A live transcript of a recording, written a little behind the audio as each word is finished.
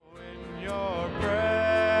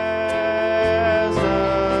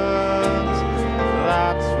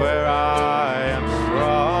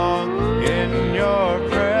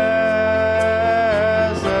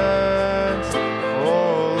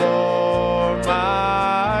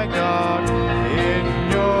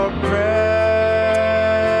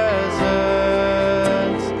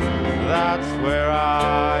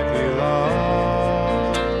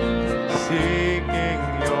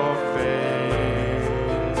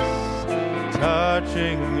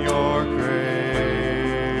touching your grace.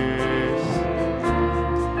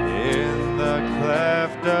 In the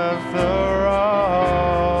cleft of the rock,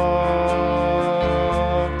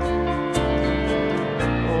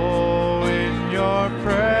 oh, in your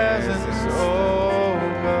presence, oh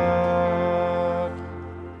God.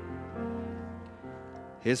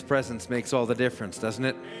 His presence makes all the difference, doesn't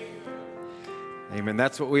it? Amen.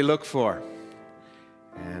 That's what we look for.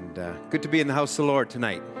 And good to be in the house of the Lord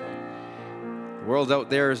tonight. The world out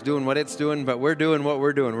there is doing what it's doing, but we're doing what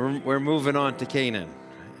we're doing. We're moving on to Canaan.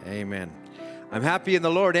 Amen. I'm happy in the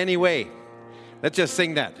Lord anyway. Let's just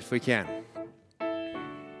sing that if we can.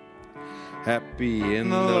 Happy in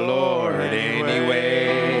the Lord anyway.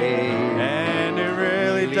 And it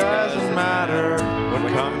really doesn't matter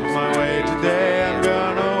what comes my way today. I'm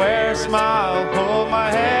gonna wear a smile, hold my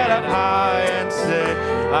head up high and say,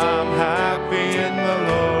 I'm happy in the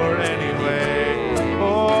Lord anyway.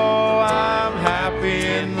 Oh, I'm happy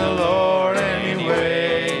in the Lord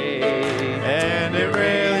anyway. And it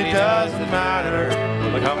really doesn't matter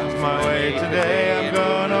what comes my way today. I'm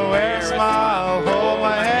gonna wear a smile, hold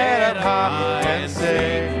my head up high and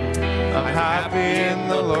say, I'm happy in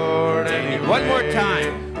the Lord anyway. One more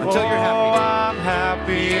time until you're happy. Oh, I'm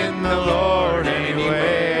happy in the Lord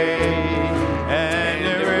anyway. And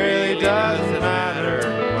it really doesn't matter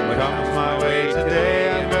what comes my way today.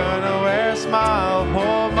 I'm gonna wear a smile,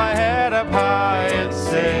 hold my head up high and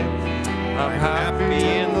say, I'm happy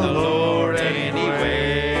in the Lord anyway.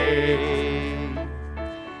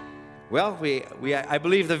 Well, I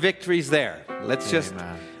believe the victory's there.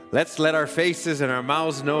 Let's let our faces and our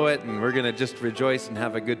mouths know it, and we're going to just rejoice and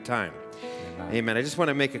have a good time. Amen. I just want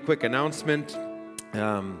to make a quick announcement.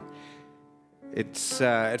 It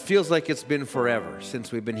feels like it's been forever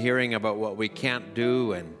since we've been hearing about what we can't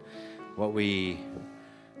do and what we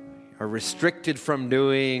are restricted from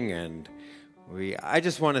doing. And I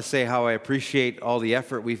just want to say how I appreciate all the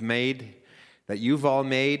effort we've made, that you've all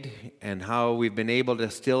made, and how we've been able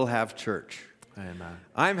to still have church. Amen.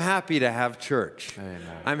 I'm happy to have church. Amen.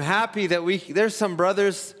 I'm happy that there's some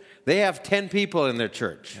brothers, they have 10 people in their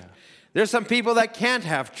church. Yeah. There's some people that can't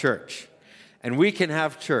have church, and we can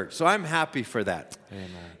have church. So I'm happy for that. Amen.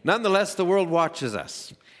 Nonetheless, the world watches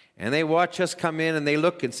us, and they watch us come in, and they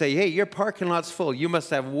look and say, hey, your parking lot's full. You must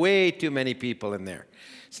have way too many people in there.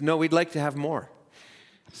 So no, we'd like to have more.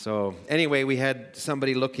 So anyway, we had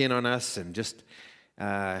somebody look in on us and just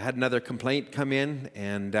had another complaint come in,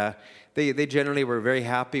 and they generally were very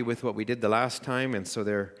happy with what we did the last time, and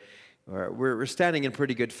so we're standing in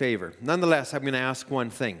pretty good favor. Nonetheless, I'm going to ask one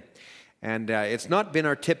thing, and it's not been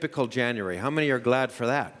our typical January. How many are glad for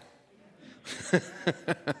that?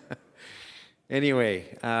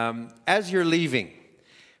 Anyway, as you're leaving,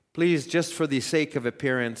 please, just for the sake of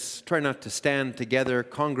appearance, try not to stand together,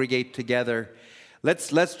 congregate together.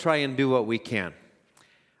 Let's try and do what we can.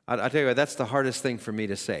 I'll tell you what, that's the hardest thing for me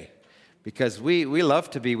to say, because we love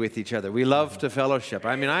to be with each other. We love to fellowship.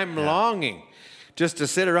 I mean, I'm longing just to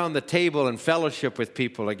sit around the table and fellowship with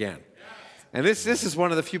people again. And this is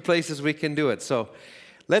one of the few places we can do it. So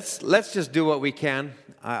let's just do what we can.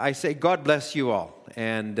 I say God bless you all.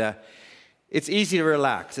 And it's easy to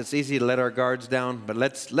relax. It's easy to let our guards down. But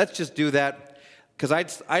let's just do that, because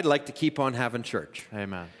I'd like to keep on having church.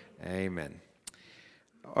 Amen. Amen.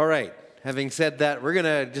 All right. Having said that, we're going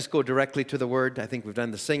to just go directly to the Word. I think we've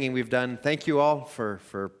done the singing we've done. Thank you all for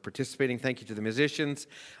participating. Thank you to the musicians.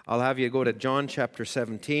 I'll have you go to John chapter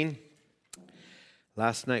 17.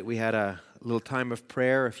 Last night we had a little time of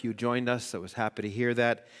prayer. If you joined us, I was happy to hear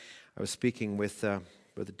that. I was speaking with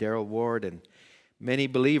Brother Darrell Ward, and many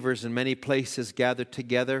believers in many places gathered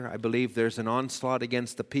together. I believe there's an onslaught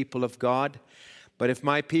against the people of God. But if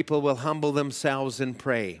my people will humble themselves and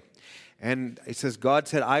pray, and it says, God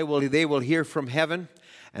said, they will hear from heaven,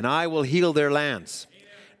 and I will heal their lands.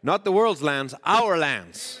 Not the world's lands, our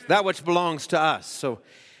lands, that which belongs to us. So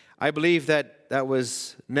I believe that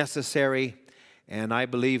was necessary, and I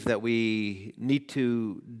believe that we need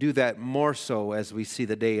to do that more so as we see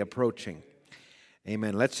the day approaching.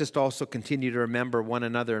 Amen. Let's just also continue to remember one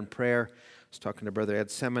another in prayer. I was talking to Brother Ed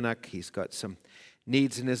Semenuk. He's got some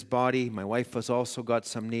needs in his body. My wife has also got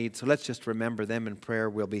some needs. So let's just remember them in prayer.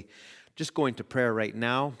 We'll be just going to prayer right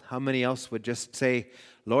now. How many else would just say,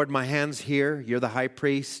 Lord, my hand's here. You're the high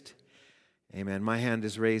priest. Amen. My hand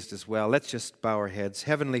is raised as well. Let's just bow our heads.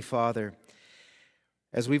 Heavenly Father,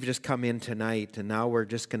 as we've just come in tonight, and now we're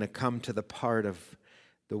just going to come to the part of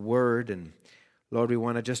the Word. And Lord, we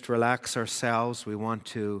want to just relax ourselves. We want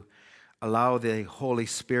to allow the Holy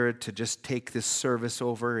Spirit to just take this service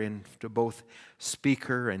over into both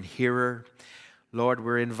speaker and hearer. Lord,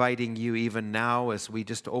 we're inviting you even now as we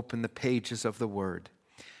just open the pages of the Word.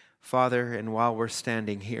 Father, and while we're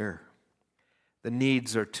standing here, the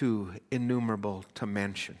needs are too innumerable to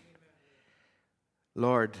mention.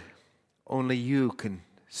 Lord, only you can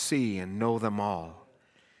see and know them all.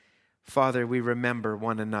 Father, we remember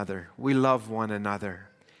one another. We love one another.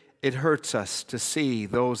 It hurts us to see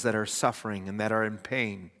those that are suffering and that are in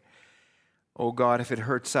pain. Oh God, if it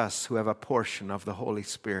hurts us who have a portion of the Holy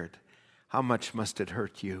Spirit, how much must it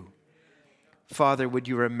hurt you? Father, would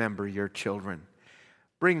you remember your children?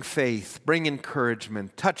 Bring faith, bring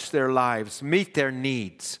encouragement, touch their lives, meet their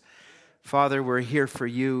needs. Father, we're here for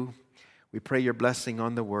you. We pray your blessing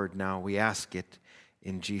on the word now. We ask it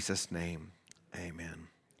in Jesus' name. Amen.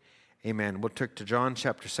 Amen. We'll turn to John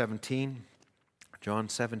chapter 17. John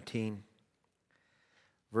 17,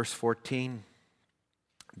 verse 14.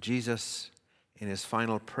 Jesus, in his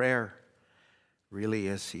final prayer, really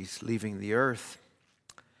as he's leaving the earth,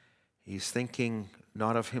 he's thinking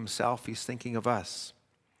not of himself, he's thinking of us.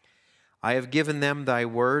 I have given them thy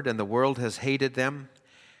word, and the world has hated them,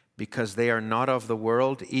 because they are not of the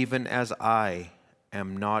world, even as I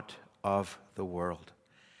am not of the world.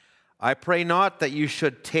 I pray not that you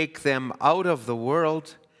should take them out of the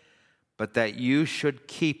world, but that you should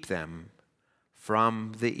keep them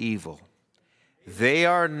from the evil. They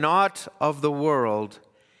are not of the world,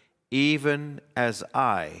 even as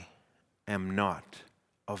I am not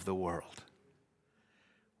of the world.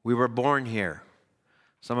 We were born here.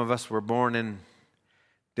 Some of us were born in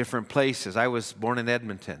different places. I was born in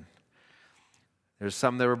Edmonton. There's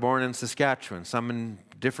some that were born in Saskatchewan, some in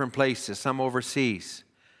different places, some overseas.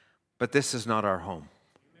 But this is not our home.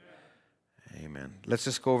 Amen. Let's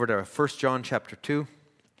just go over to 1 John chapter 2.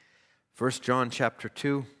 1 John chapter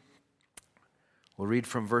 2. We'll read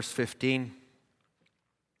from verse 15.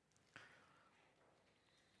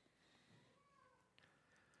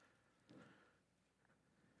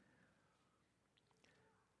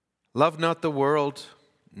 Love not the world,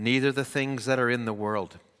 neither the things that are in the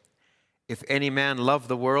world. If any man love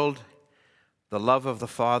the world, the love of the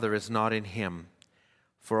Father is not in him.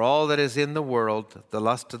 For all that is in the world, the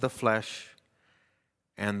lust of the flesh,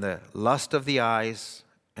 and the lust of the eyes,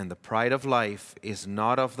 and the pride of life, is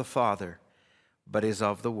not of the Father, but is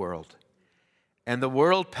of the world. And the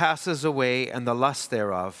world passes away, and the lust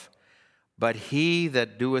thereof, but he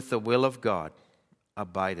that doeth the will of God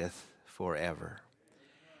abideth forever.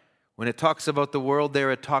 When it talks about the world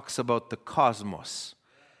there, it talks about the cosmos,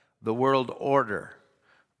 the world order,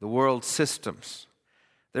 the world systems.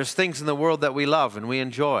 There's things in the world that we love and we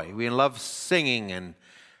enjoy. We love singing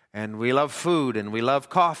and we love food and we love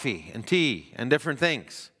coffee and tea and different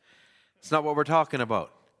things. It's not what we're talking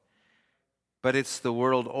about. But it's the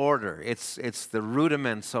world order. It's the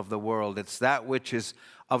rudiments of the world. It's that which is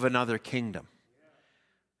of another kingdom.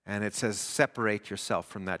 And it says, separate yourself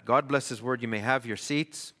from that. God bless his word. You may have your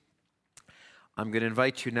seats. I'm going to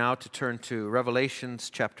invite you now to turn to Revelations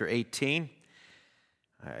chapter 18.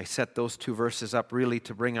 I set those two verses up really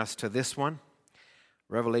to bring us to this one.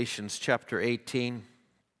 Revelations chapter 18.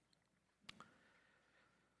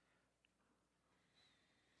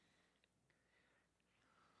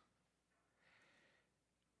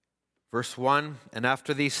 Verse 1, and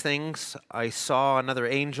after these things I saw another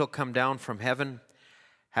angel come down from heaven,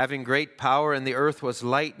 having great power, and the earth was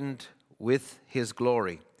lightened with his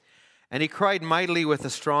glory. And he cried mightily with a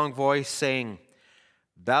strong voice, saying,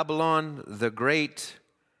 Babylon the great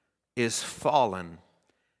is fallen,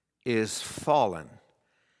 and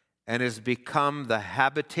is become the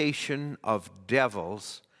habitation of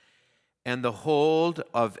devils, and the hold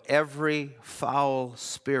of every foul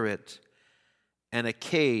spirit, and a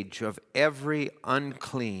cage of every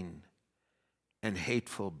unclean and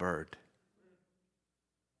hateful bird.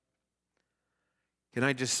 Can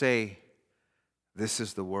I just say, this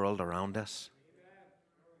is the world around us?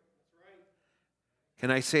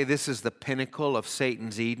 Can I say this is the pinnacle of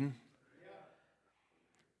Satan's Eden?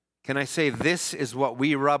 Can I say this is what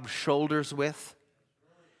we rub shoulders with?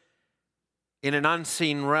 In an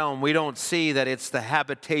unseen realm, we don't see that it's the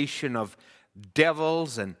habitation of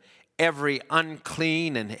devils and every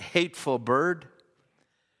unclean and hateful bird.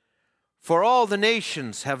 For all the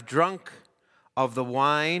nations have drunk of the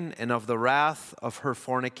wine and of the wrath of her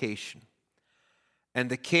fornication. And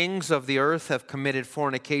the kings of the earth have committed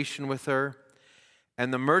fornication with her,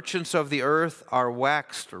 and the merchants of the earth are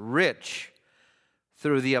waxed rich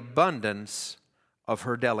through the abundance of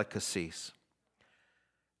her delicacies.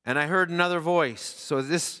 And I heard another voice. So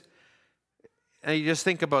this, and you just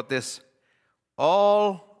think about this,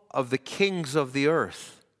 all of the kings of the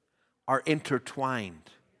earth are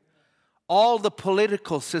intertwined. All the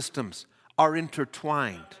political systems are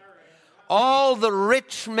intertwined. All the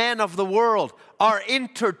rich men of the world are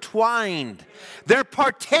intertwined. They're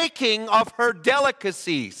partaking of her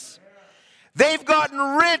delicacies. They've gotten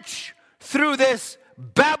rich through this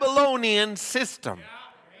Babylonian system.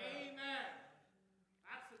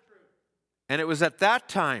 And it was at that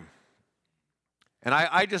time, and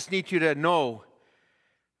I just need you to know,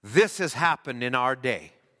 this has happened in our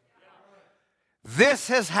day. This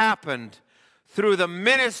has happened through the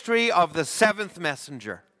ministry of the seventh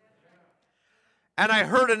messenger. And I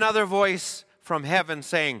heard another voice from heaven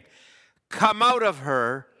saying, "Come out of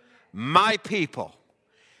her, my people,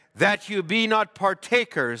 that you be not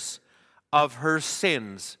partakers of her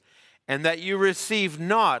sins, and that you receive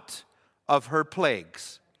not of her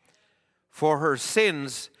plagues. For her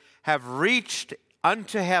sins have reached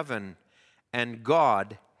unto heaven, and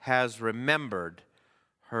God has remembered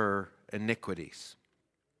her iniquities."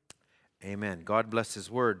 Amen. God bless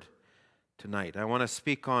His word tonight. I want to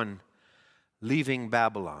speak on leaving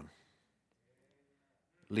Babylon.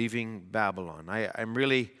 Leaving Babylon. I'm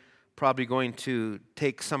really probably going to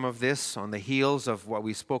take some of this on the heels of what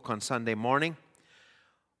we spoke on Sunday morning,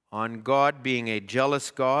 on God being a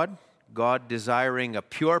jealous God, God desiring a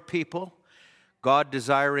pure people, God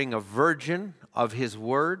desiring a virgin of His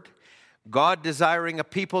word, God desiring a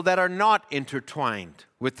people that are not intertwined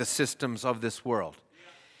with the systems of this world.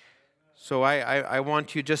 So I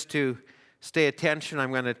want you just to stay attention.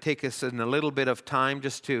 I'm going to take us in a little bit of time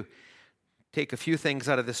just to take a few things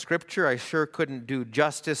out of the scripture. I sure couldn't do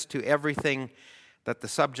justice to everything that the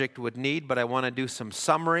subject would need, but I want to do some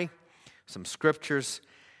summary, some scriptures,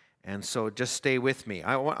 and so just stay with me.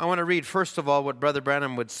 I want to read, first of all, what Brother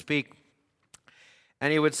Branham would speak.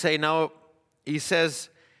 And he would say, now, he says,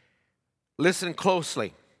 listen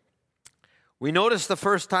closely. We notice the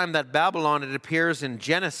first time that Babylon, it appears in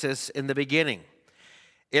Genesis in the beginning.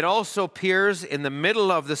 It also appears in the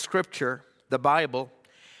middle of the scripture, the Bible,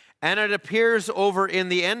 and it appears over in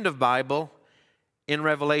the end of Bible in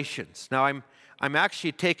Revelations. Now, I'm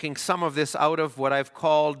actually taking some of this out of what I've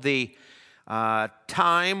called the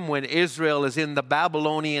time when Israel is in the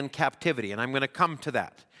Babylonian captivity, and I'm going to come to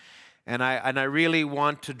that. And I really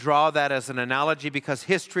want to draw that as an analogy because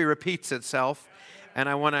history repeats itself, and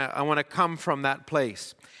I want to come from that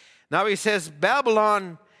place. Now he says,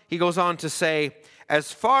 Babylon, he goes on to say,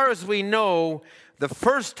 as far as we know, the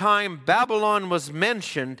first time Babylon was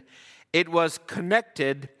mentioned, it was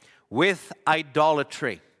connected with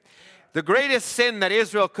idolatry. The greatest sin that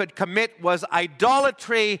Israel could commit was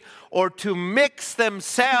idolatry, or to mix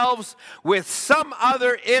themselves with some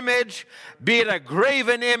other image, be it a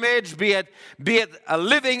graven image, be it a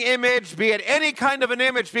living image, be it any kind of an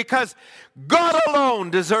image, because God alone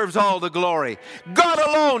deserves all the glory. God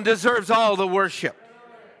alone deserves all the worship.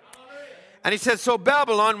 And he says, so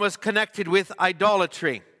Babylon was connected with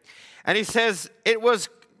idolatry. And he says it was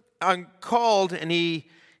called, and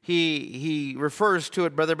he refers to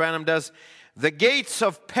it, Brother Branham does, the gates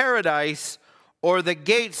of paradise or the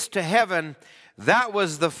gates to heaven. That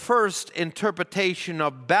was the first interpretation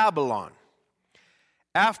of Babylon.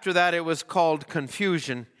 After that, it was called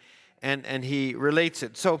confusion, and he relates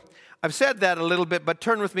it. So I've said that a little bit, but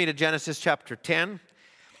turn with me to Genesis chapter 10.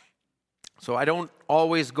 So I don't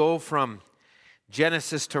always go from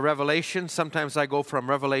Genesis to Revelation. Sometimes I go from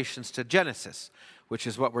Revelations to Genesis, which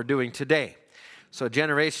is what we're doing today. So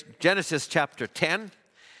Genesis chapter 10,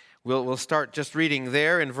 we'll start just reading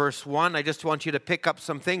there in verse 1. I just want you to pick up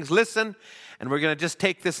some things. Listen, and we're going to just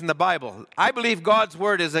take this in the Bible. I believe God's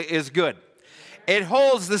word is good. It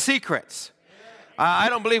holds the secrets. I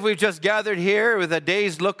don't believe we've just gathered here with a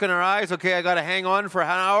dazed look in our eyes. Okay, I got to hang on for an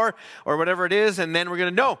hour or whatever it is, and then we're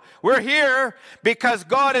going to know. We're here because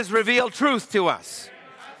God has revealed truth to us.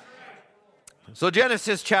 So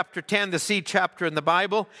Genesis chapter 10, the seed chapter in the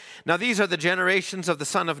Bible. Now these are the generations of the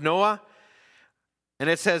son of Noah. And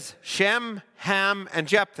it says Shem, Ham, and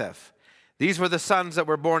Japheth. These were the sons that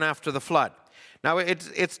were born after the flood. Now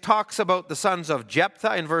it talks about the sons of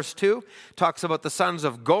Jephthah in verse 2. Talks about the sons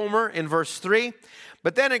of Gomer in verse 3.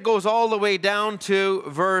 But then it goes all the way down to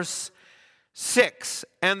verse 6.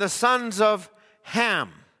 And the sons of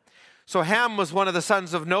Ham. So Ham was one of the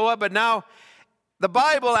sons of Noah, but now the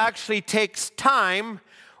Bible actually takes time,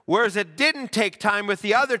 whereas it didn't take time with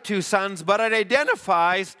the other two sons, but it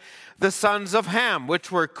identifies the sons of Ham,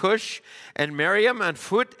 which were Cush and Miriam and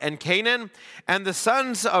Phut and Canaan, and the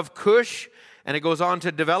sons of Cush, and it goes on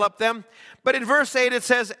to develop them. But in verse 8 it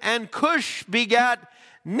says, and Cush begat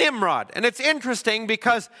Nimrod. And it's interesting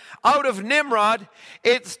because out of Nimrod,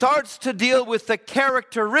 it starts to deal with the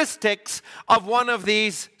characteristics of one of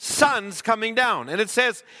these sons coming down. And it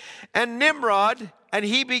says, and Nimrod and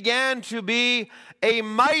he began to be a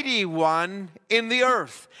mighty one in the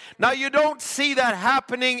earth. Now, you don't see that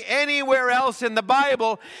happening anywhere else in the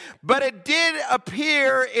Bible, but it did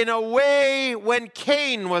appear in a way when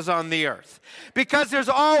Cain was on the earth. Because there's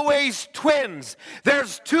always twins.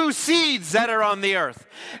 There's two seeds that are on the earth.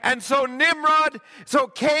 And so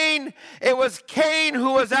Cain, it was Cain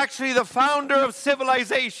who was actually the founder of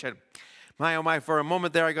civilization. My, oh my, for a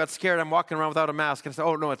moment there I got scared. I'm walking around without a mask. And I said,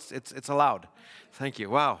 oh no, it's allowed. Thank you.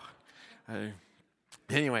 Wow.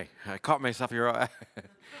 Anyway, I caught myself here.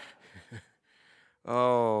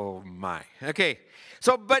 Oh my. Okay.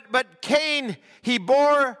 So, but Cain, he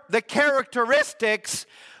bore the characteristics.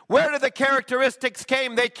 Where did the characteristics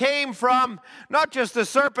came? They came from not just the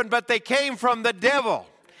serpent, but they came from the devil.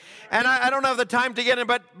 And I don't have the time to get in,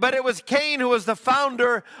 but it was Cain who was the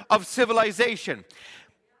founder of civilization.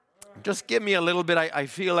 Just give me a little bit. I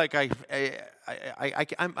feel like I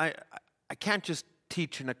can't just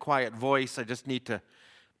teach in a quiet voice. I just need to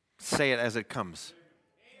say it as it comes.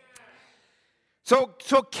 So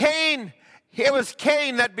Cain, it was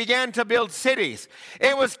Cain that began to build cities.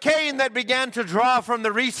 It was Cain that began to draw from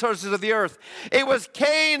the resources of the earth. It was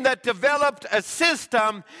Cain that developed a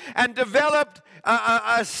system and developed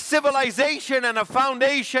a civilization and a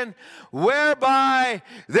foundation whereby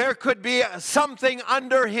there could be something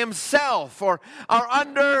under himself or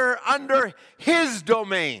under his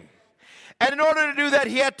domain. And in order to do that,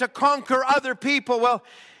 he had to conquer other people. Well,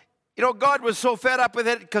 you know, God was so fed up with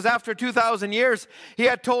it because after 2,000 years, he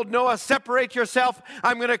had told Noah, separate yourself.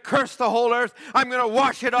 I'm going to curse the whole earth. I'm going to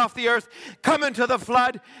wash it off the earth. Come into the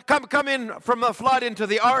flood. Come in from the flood into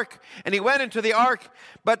the ark. And he went into the ark.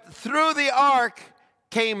 But through the ark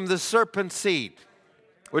came the serpent seed,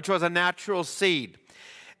 which was a natural seed.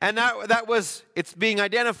 And it's being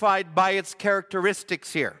identified by its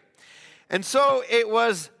characteristics here. And so it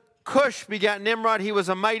was Cush begat Nimrod. He was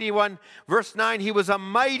a mighty one. Verse 9, he was a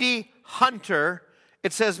mighty hunter,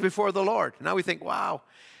 it says, before the Lord. Now we think, wow,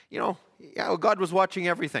 God was watching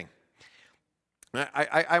everything.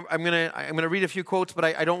 I'm gonna read a few quotes, but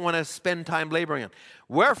I don't want to spend time laboring on.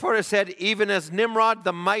 Wherefore it said, even as Nimrod,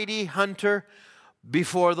 the mighty hunter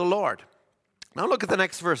before the Lord. Now look at the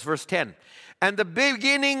next verse, verse 10. And the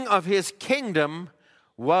beginning of his kingdom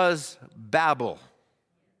was Babel.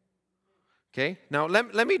 Okay, now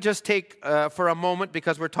let me just take for a moment,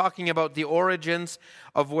 because we're talking about the origins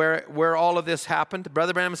of where all of this happened.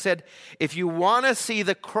 Brother Branham said, if you want to see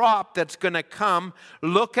the crop that's going to come,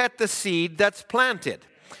 look at the seed that's planted.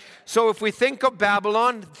 So if we think of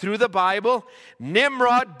Babylon through the Bible,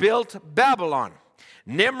 Nimrod built Babylon.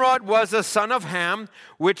 Nimrod was a son of Ham,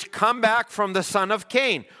 which come back from the son of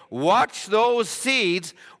Cain. Watch those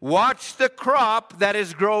seeds, watch the crop that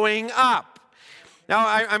is growing up. Now,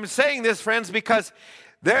 I'm saying this, friends, because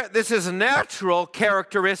this is natural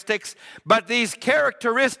characteristics, but these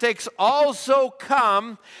characteristics also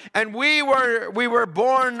come, and we were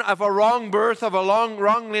born of a wrong birth, of a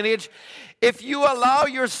wrong lineage. If you allow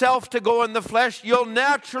yourself to go in the flesh, you'll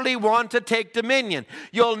naturally want to take dominion.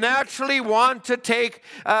 You'll naturally want to take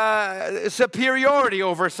superiority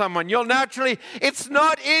over someone. It's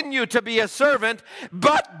not in you to be a servant,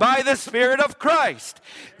 but by the Spirit of Christ.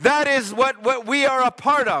 That is what we are a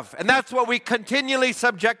part of, and that's what we continually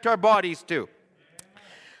subject our bodies to.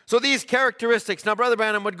 So these characteristics, now Brother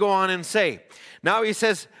Branham would go on and say, now he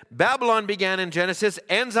says, Babylon began in Genesis,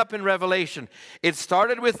 ends up in Revelation. It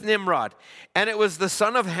started with Nimrod, and it was the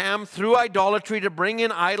son of Ham through idolatry to bring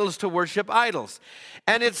in idols to worship idols.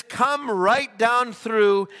 And it's come right down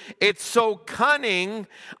through. It's so cunning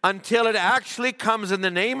until it actually comes in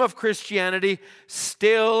the name of Christianity,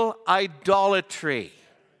 still idolatry.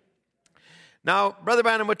 Now, Brother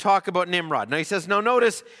Branham would talk about Nimrod. Now he says, now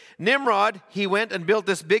notice, Nimrod, he went and built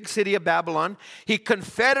this big city of Babylon. He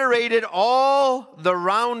confederated all the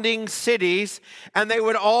surrounding cities, and they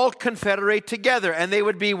would all confederate together, and they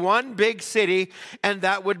would be one big city, and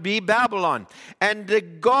that would be Babylon. And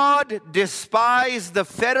God despised the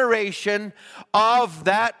federation of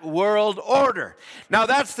that world order. Now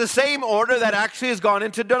that's the same order that actually has gone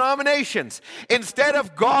into denominations. Instead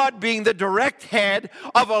of God being the direct head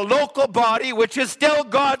of a local body, which is still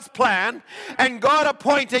God's plan, and God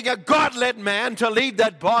appointing a God-led man to lead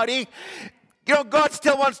that body, God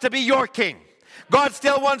still wants to be your king. God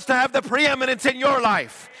still wants to have the preeminence in your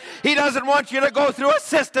life. He doesn't want you to go through a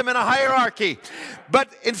system and a hierarchy.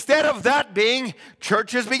 But instead of that being,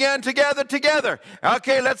 churches began to gather together.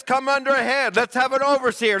 Okay, let's come under a head. Let's have an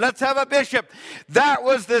overseer. Let's have a bishop. That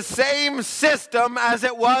was the same system as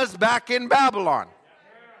it was back in Babylon.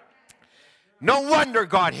 No wonder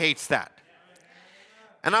God hates that.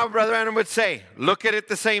 And our Brother Branham would say, look at it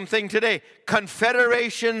the same thing today.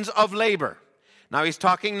 Confederations of labor. Now he's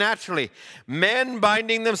talking naturally. Men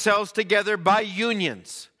binding themselves together by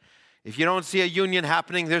unions. If you don't see a union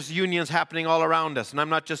happening, there's unions happening all around us. And I'm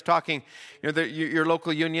not just talking your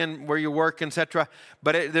local union where you work, etc.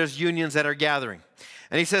 But there's unions that are gathering.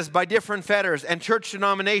 And he says, by different fetters and church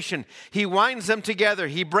denomination, he winds them together.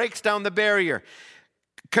 He breaks down the barrier.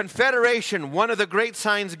 Confederation, one of the great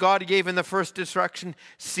signs God gave in the first destruction,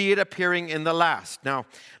 see it appearing in the last. Now,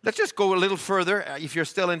 let's just go a little further, if you're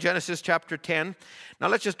still in Genesis chapter 10. Now,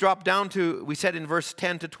 let's just drop down to, we said in verse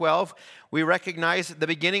 10 to 12, we recognize the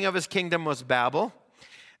beginning of his kingdom was Babel.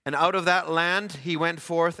 And out of that land, he went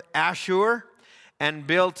forth Ashur and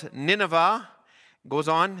built Nineveh. Goes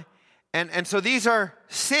on. And so these are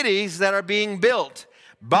cities that are being built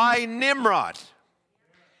by Nimrod.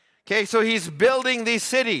 Okay, so he's building these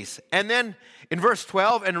cities. And then in verse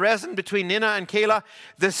 12, and Rezin between Ninah and Calah,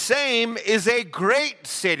 the same is a great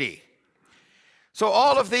city. So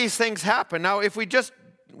all of these things happen. Now, if we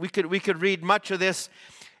could read much of this,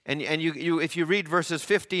 and if you read verses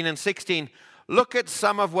 15 and 16, look at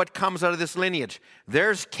some of what comes out of this lineage.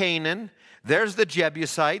 There's Canaan, there's the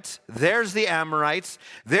Jebusites, there's the Amorites,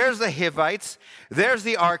 there's the Hivites, there's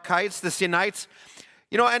the Archites, the Sinites.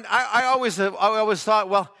 And I always thought,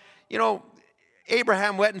 well,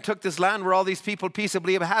 Abraham went and took this land where all these people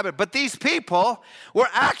peaceably inhabit. But these people were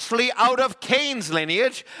actually out of Cain's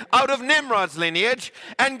lineage, out of Nimrod's lineage.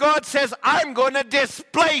 And God says, I'm going to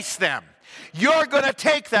displace them. You're going to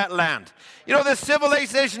take that land. The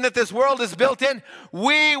civilization that this world is built in,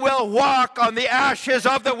 we will walk on the ashes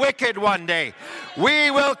of the wicked one day.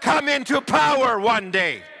 We will come into power one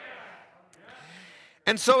day.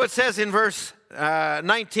 And so it says in verse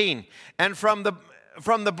 19, and from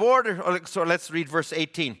the border, so let's read verse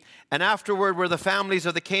 18. And afterward were the families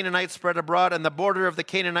of the Canaanites spread abroad, and the border of the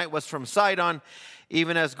Canaanite was from Sidon,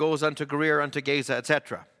 even as goes unto Gerar, unto Gaza,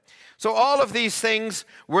 etc. So all of these things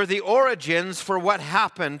were the origins for what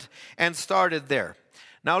happened and started there.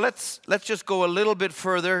 Now let's just go a little bit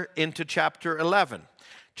further into chapter 11.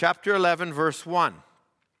 Chapter 11, verse 1.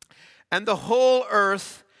 And the whole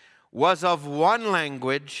earth was of one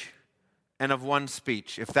language and of one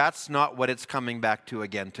speech, if that's not what it's coming back to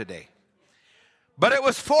again today. But it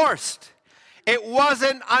was forced. It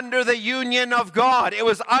wasn't under the union of God. It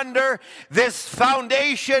was under this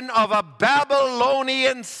foundation of a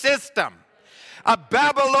Babylonian system, a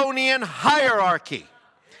Babylonian hierarchy.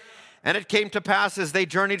 And it came to pass as they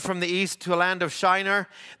journeyed from the east to a land of Shinar,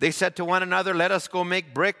 they said to one another, let us go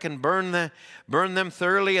make brick and burn them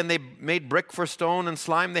thoroughly. And they made brick for stone and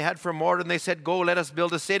slime they had for mortar. And they said, go, let us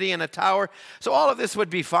build a city and a tower. So all of this would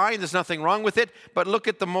be fine. There's nothing wrong with it. But look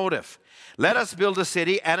at the motive. Let us build a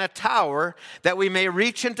city and a tower that we may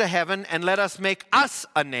reach into heaven, and let us make us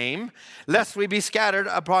a name, lest we be scattered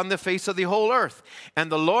upon the face of the whole earth. And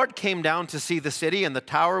the Lord came down to see the city and the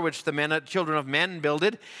tower which the children of men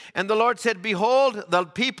builded. And the Lord said, behold, the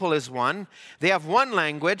people is one. They have one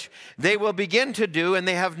language. They will begin to do, and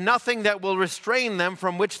they have nothing that will restrain them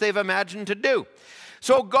from which they've imagined to do.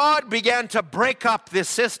 So God began to break up this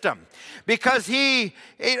system because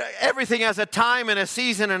everything has a time and a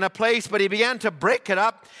season and a place, but he began to break it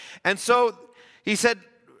up. And so he said,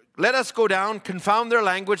 let us go down, confound their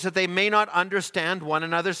language, that they may not understand one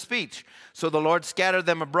another's speech. So the Lord scattered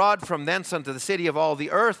them abroad from thence unto the city of all the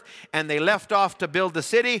earth, and they left off to build the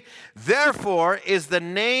city. Therefore is the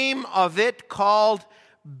name of it called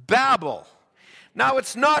Babel. Now,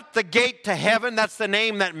 it's not the gate to heaven. That's the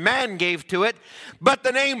name that man gave to it. But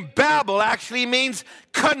the name Babel actually means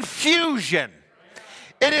confusion.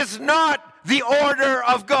 It is not the order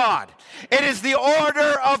of God. It is the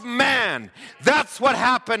order of man. That's what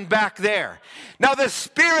happened back there. Now, the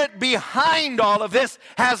spirit behind all of this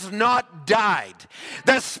has not died.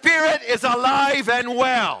 The spirit is alive and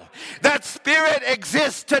well. That spirit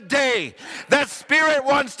exists today. That spirit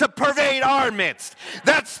wants to pervade our midst.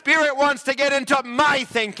 That spirit wants to get into my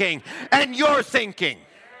thinking and your thinking.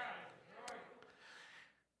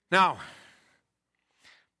 Now,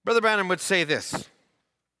 Brother Branham would say this.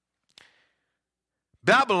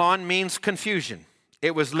 Babylon means confusion.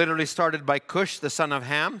 It was literally started by Cush, the son of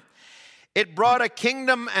Ham. It brought a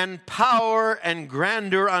kingdom and power and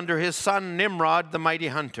grandeur under his son Nimrod, the mighty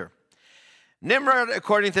hunter. Nimrod,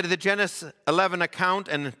 according to the Genesis 11 account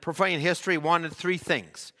and profane history, wanted three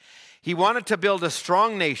things. He wanted to build a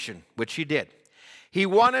strong nation, which he did. He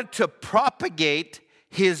wanted to propagate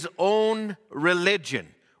his own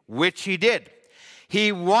religion, which he did.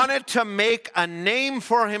 He wanted to make a name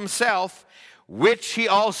for himself, which he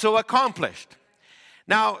also accomplished.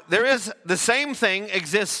 Now, there is the same thing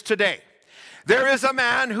exists today. There is a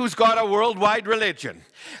man who's got a worldwide religion.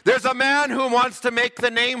 There's a man who wants to make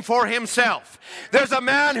the name for himself. There's a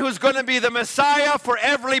man who's going to be the Messiah for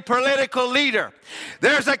every political leader.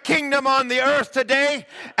 There's a kingdom on the earth today,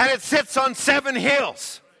 and it sits on 7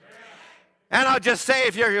 hills. And I'll just say,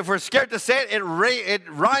 if we're scared to say it, it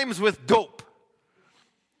rhymes with dope.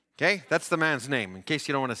 Okay? That's the man's name, in case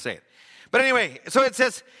you don't want to say it. But anyway, so it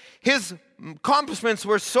says, his accomplishments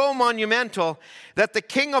were so monumental that the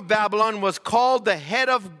king of Babylon was called the head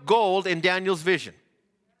of gold in Daniel's vision.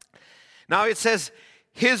 Now it says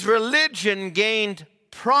his religion gained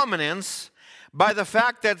prominence by the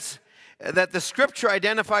fact that the scripture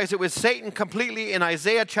identifies it with Satan completely in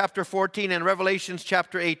Isaiah chapter 14 and Revelations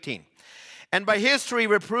chapter 18. And by history,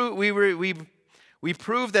 we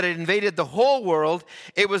prove that it invaded the whole world.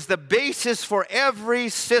 It was the basis for every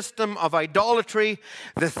system of idolatry,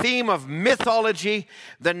 the theme of mythology,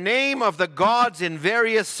 the name of the gods in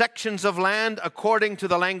various sections of land according to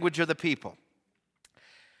the language of the people.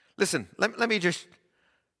 Listen, let me just,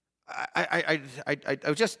 I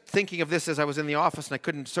was just thinking of this as I was in the office and I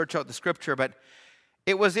couldn't search out the scripture, but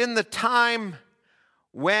it was in the time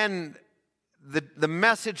when the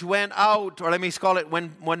message went out, or let me call it,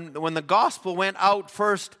 when the gospel went out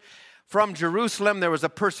first from Jerusalem, there was a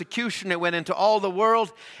persecution. It went into all the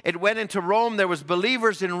world. It went into Rome. There was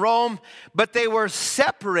believers in Rome, but they were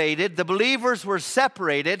separated. The believers were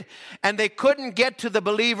separated, and they couldn't get to the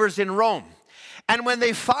believers in Rome. And when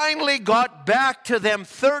they finally got back to them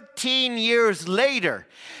 13 years later,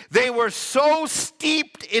 they were so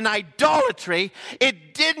steeped in idolatry,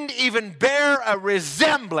 it didn't even bear a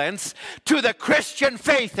resemblance to the Christian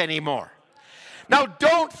faith anymore. Now,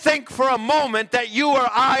 don't think for a moment that you or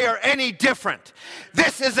I are any different.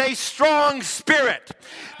 This is a strong spirit.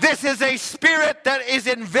 This is a spirit that is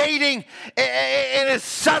invading. It is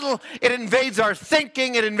subtle. It invades our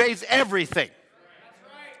thinking. It invades everything.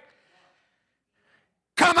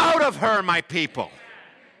 Come out of her, my people.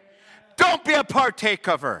 Don't be a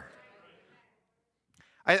partaker of her.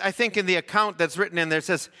 I think in the account that's written in there, it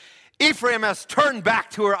says, Ephraim has turned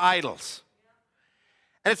back to her idols.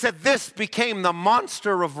 And it said, this became the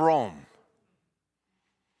monster of Rome.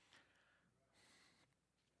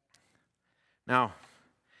 Now,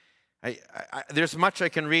 there's much I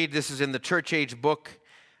can read. This is in the church age book.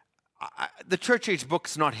 The church age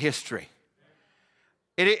book's not history.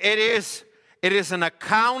 It is an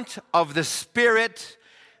account of the Spirit,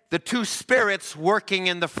 the two spirits working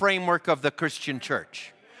in the framework of the Christian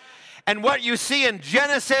church. And what you see in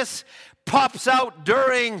Genesis pops out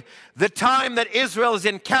during the time that Israel is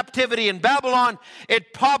in captivity in Babylon.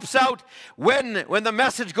 It pops out when the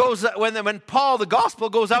message goes, when Paul, the gospel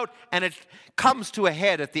goes out, and it comes to a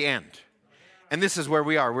head at the end. And this is where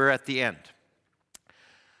we are. We're at the end.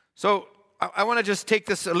 So I want to just take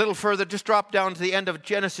this a little further, just drop down to the end of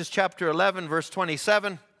Genesis chapter 11, verse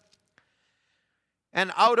 27.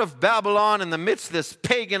 And out of Babylon, in the midst of this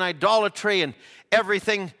pagan idolatry and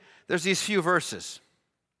everything, there's these few verses.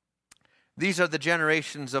 These are the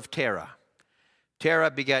generations of Terah. Terah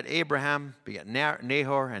begat Abraham, begat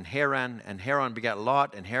Nahor, and Haran begat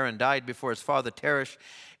Lot, and Haran died before his father Teresh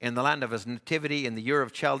in the land of his nativity in the Ur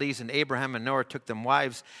of Chaldees, and Abraham and Nahor took them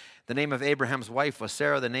wives. The name of Abraham's wife was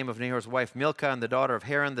Sarah, the name of Nahor's wife Milcah, and the daughter of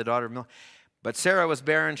Haran, the daughter of Milcah. But Sarah was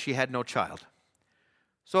barren, she had no child.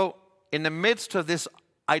 So, in the midst of this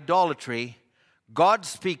idolatry, God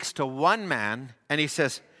speaks to one man, and he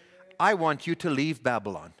says, I want you to leave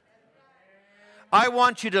Babylon. I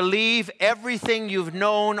want you to leave everything you've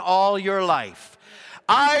known all your life.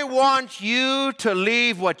 I want you to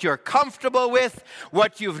leave what you're comfortable with,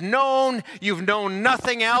 what you've known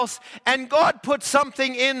nothing else. And God put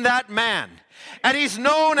something in that man. And he's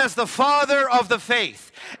known as the father of the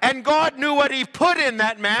faith. And God knew what he put in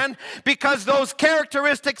that man, because those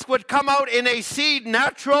characteristics would come out in a seed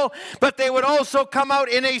natural, but they would also come out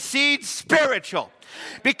in a seed spiritual.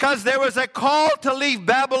 Because there was a call to leave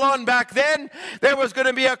Babylon back then. There was going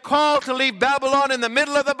to be a call to leave Babylon in the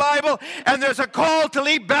middle of the Bible. And there's a call to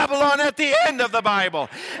leave Babylon at the end of the Bible.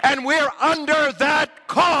 And we're under that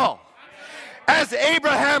call. As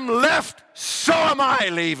Abraham left, so am I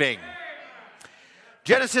leaving.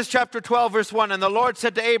 Genesis chapter 12, verse 1, and the Lord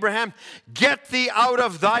said to Abraham, get thee out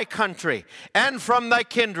of thy country, and from thy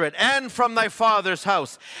kindred, and from thy father's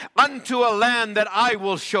house, unto a land that I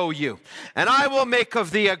will show you. And I will make of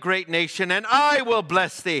thee a great nation, and I will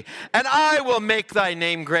bless thee, and I will make thy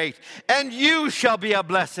name great, and you shall be a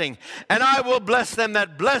blessing. And I will bless them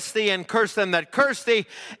that bless thee, and curse them that curse thee,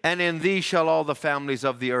 and in thee shall all the families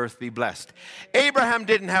of the earth be blessed. Abraham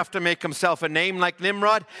didn't have to make himself a name like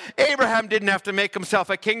Nimrod. Abraham didn't have to make himself himself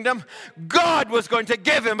a kingdom. God was going to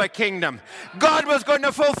give him a kingdom. God was going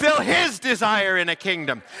to fulfill his desire in a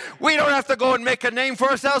kingdom. We don't have to go and make a name for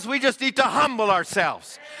ourselves. We just need to humble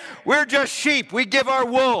ourselves. We're just sheep. We give our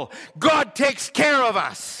wool. God takes care of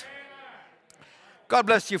us. God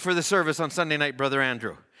bless you for the service on Sunday night, Brother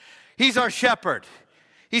Andrew. He's our shepherd.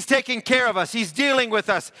 He's taking care of us. He's dealing with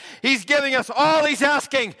us. He's giving us all he's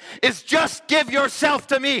asking is just give yourself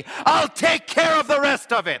to me. I'll take care of the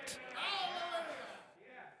rest of it.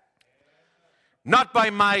 Not by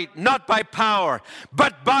might, not by power,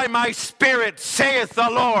 but by my Spirit, saith the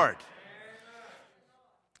Lord.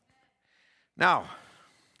 Now,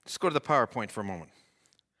 let's go to the PowerPoint for a moment.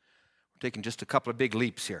 We're taking just a couple of big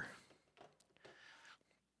leaps here.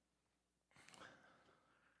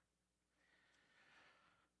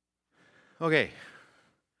 Okay.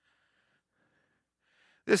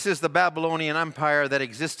 This is the Babylonian Empire that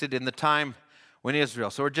existed in the time when Israel.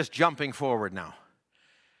 So we're just jumping forward now.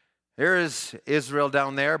 There is Israel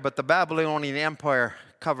down there, but the Babylonian Empire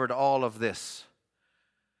covered all of this.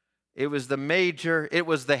 It was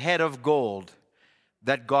the head of gold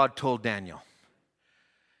that God told Daniel.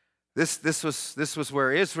 This was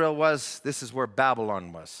where Israel was. This is where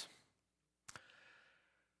Babylon was.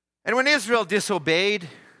 And when Israel disobeyed,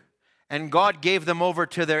 and God gave them over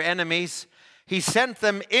to their enemies, he sent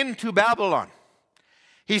them into Babylon.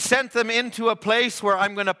 He sent them into a place where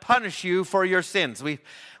I'm going to punish you for your sins.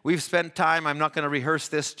 We've spent time, I'm not going to rehearse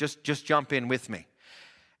this, just jump in with me.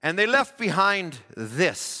 And they left behind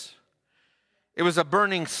this. It was a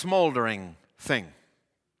burning, smoldering thing.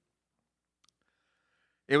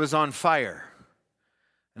 It was on fire.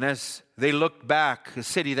 And as they looked back, a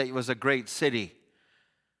city that was a great city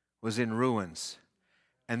was in ruins.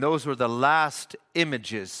 And those were the last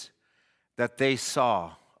images that they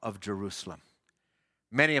saw of Jerusalem.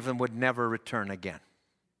 Many of them would never return again.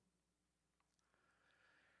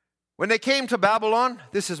 When they came to Babylon,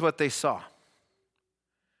 this is what they saw.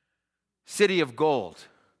 City of gold.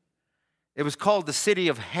 It was called the city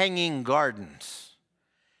of hanging gardens.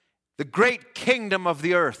 The great kingdom of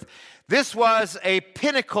the earth. This was a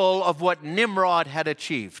pinnacle of what Nimrod had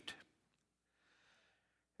achieved.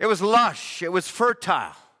 It was lush. It was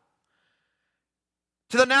fertile.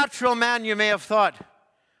 To the natural man, you may have thought,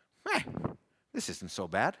 this isn't so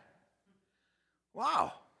bad.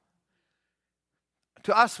 Wow.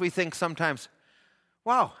 To us, we think sometimes,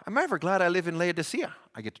 wow, am I ever glad I live in Laodicea?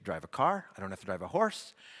 I get to drive a car. I don't have to drive a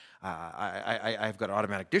horse. I've got an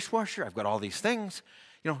automatic dishwasher. I've got all these things.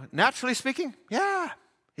 Naturally speaking, yeah,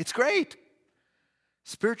 it's great.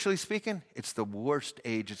 Spiritually speaking, it's the worst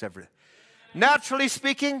age it's ever. Naturally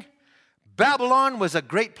speaking, Babylon was a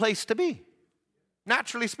great place to be.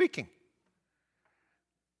 Naturally speaking.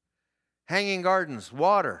 Hanging gardens,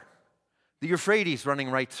 water, the Euphrates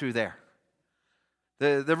running right through there.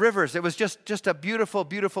 The rivers, it was just a beautiful,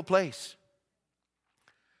 beautiful place.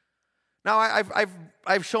 Now,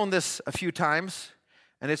 I've shown this a few times,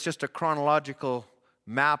 and it's just a chronological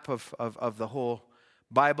map of the whole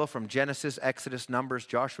Bible from Genesis, Exodus, Numbers,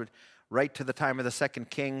 Joshua, right to the time of the Second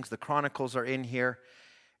Kings. The Chronicles are in here.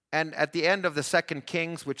 And at the end of the Second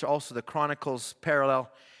Kings, which also the Chronicles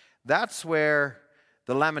parallel, that's where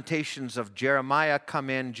the Lamentations of Jeremiah come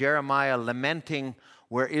in. Jeremiah lamenting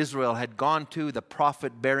where Israel had gone to, the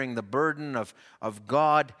prophet bearing the burden of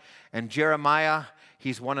God. And Jeremiah,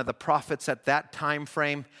 he's one of the prophets at that time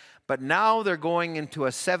frame. But now they're going into a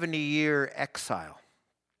 70-year exile.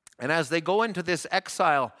 And as they go into this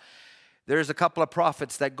exile, there's a couple of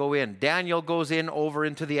prophets that go in. Daniel goes in over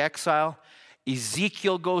into the exile.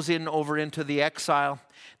 Ezekiel goes in over into the exile.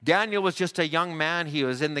 Daniel was just a young man. He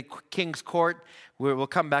was in the king's court. We'll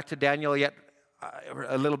come back to Daniel yet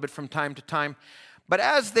a little bit from time to time. But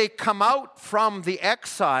as they come out from the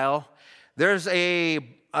exile, there's the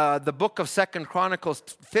book of 2 Chronicles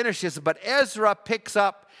finishes, but Ezra picks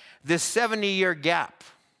up this 70-year gap.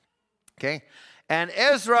 Okay? And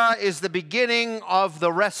Ezra is the beginning of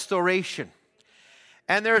the restoration.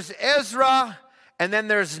 And there's Ezra, and then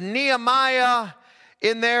there's Nehemiah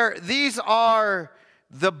in there. These are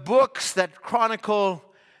the books that chronicle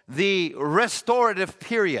the restorative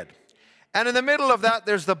period. And in the middle of that,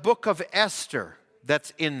 there's the book of Esther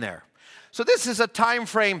that's in there. So this is a time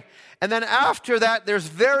frame. And then after that, there's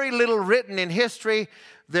very little written in history.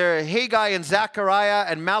 There, Haggai and Zechariah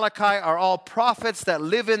and Malachi are all prophets that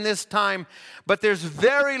live in this time. But there's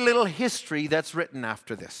very little history that's written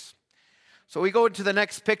after this. So we go into the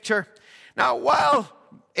next picture. Now, while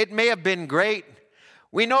it may have been great,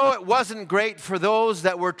 we know it wasn't great for those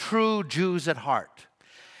that were true Jews at heart.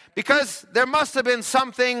 Because there must have been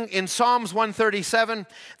something in Psalms 137.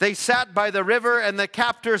 They sat by the river and the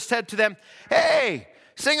captors said to them, hey,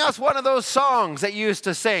 sing us one of those songs that you used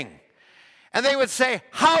to sing. And they would say,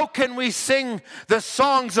 how can we sing the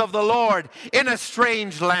songs of the Lord in a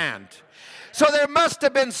strange land? So there must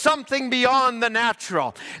have been something beyond the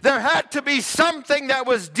natural. There had to be something that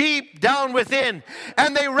was deep down within.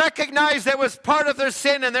 And they recognized it was part of their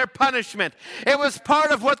sin and their punishment. It was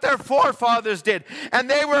part of what their forefathers did. And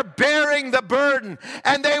they were bearing the burden.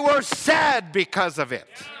 And they were sad because of it.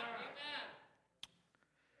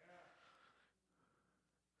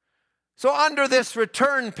 So under this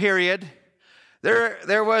return period,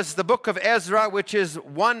 there was the book of Ezra, which is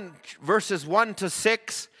verses 1 to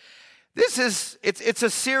 6. It's a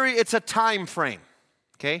series, it's a time frame,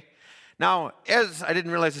 okay? Now, I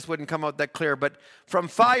didn't realize this wouldn't come out that clear, but from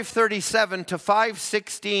 537 to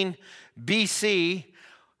 516 BC,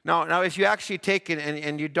 now if you actually take it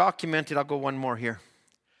and you document it, I'll go one more here.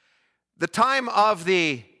 The time of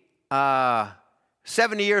the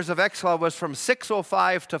 70 years of exile was from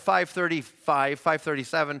 605 to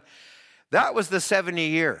 537. That was the 70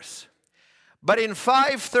 years. But in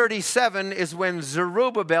 537 is when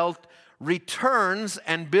Zerubbabel returns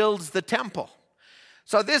and builds the temple.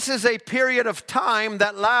 So this is a period of time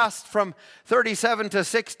that lasts from 37 to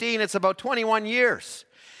 16. It's about 21 years.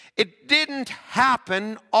 It didn't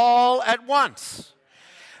happen all at once.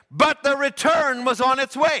 But the return was on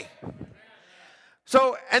its way.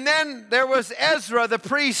 So, and then there was Ezra, the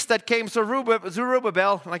priest that came,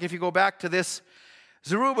 Zerubbabel. Like if you go back to this,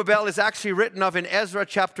 Zerubbabel is actually written of in Ezra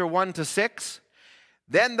chapter 1 to 6.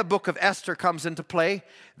 Then the book of Esther comes into play.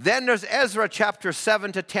 Then there's Ezra chapter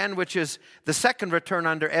 7 to 10, which is the second return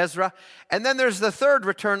under Ezra. And then there's the third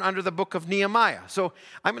return under the book of Nehemiah. So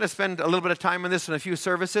I'm going to spend a little bit of time on this in a few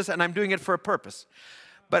services, and I'm doing it for a purpose.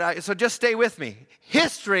 So just stay with me.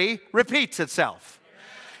 History repeats itself.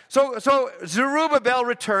 So Zerubbabel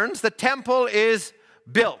returns. The temple is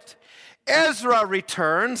built. Ezra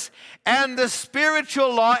returns, and the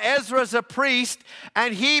spiritual law, Ezra's a priest,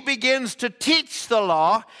 and he begins to teach the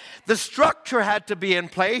law. The structure had to be in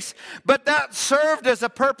place, but that served as a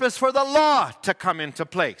purpose for the law to come into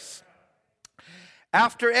place.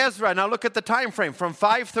 After Ezra, now look at the time frame, from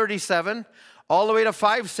 537 all the way to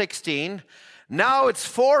 516. Now it's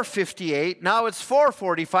 458, now it's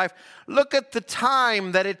 445. Look at the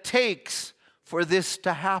time that it takes for this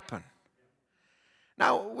to happen.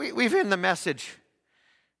 Now, we've in the message,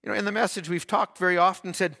 in the message we've talked very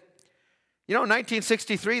often, said,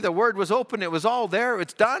 1963, the word was open, it was all there,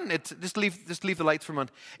 it's done, just leave the lights for a moment.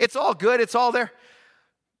 It's all good, it's all there.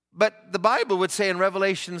 But the Bible would say in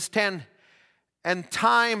Revelations 10, and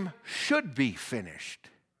time should be finished.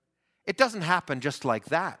 It doesn't happen just like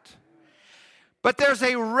that. But there's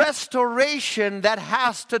a restoration that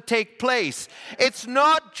has to take place. It's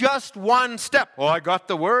not just one step. Oh, I got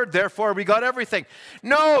the word, therefore we got everything.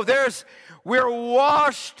 No, we're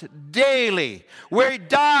washed daily. We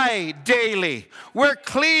die daily. We're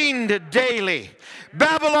cleaned daily.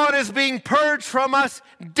 Babylon is being purged from us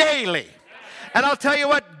daily. And I'll tell you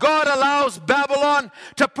what, God allows Babylon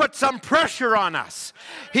to put some pressure on us.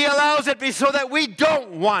 He allows it so that we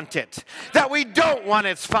don't want it, that we don't want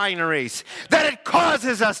its fineries, that it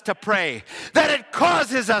causes us to pray, that it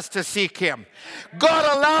causes us to seek Him.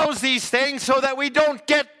 God allows these things so that we don't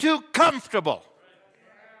get too comfortable.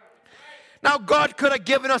 Now, God could have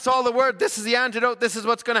given us all the word. This is the antidote. This is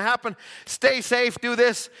what's going to happen. Stay safe. Do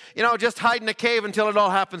this. Just hide in a cave until it all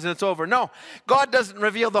happens and it's over. No, God doesn't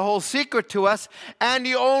reveal the whole secret to us, and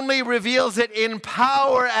He only reveals it in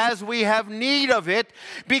power as we have need of it,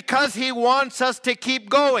 because He wants us to keep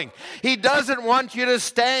going. He doesn't want you to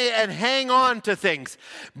stay and hang on to things.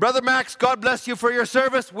 Brother Max, God bless you for your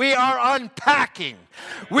service. We are unpacking.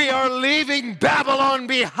 We are leaving Babylon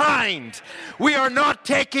behind. We are not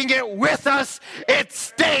taking it with us. It's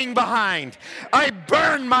staying behind. I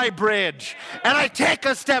burn my bridge, and I take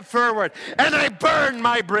a step forward, and I burn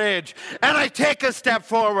my bridge, and I take a step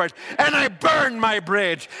forward, and I burn my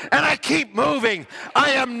bridge, and I keep moving.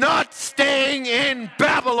 I am not staying in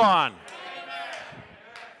Babylon.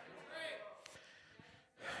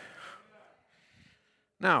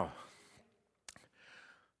 Now,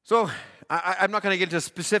 I'm not going to get into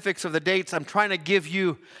specifics of the dates. I'm trying to give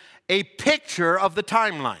you a picture of the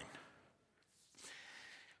timeline.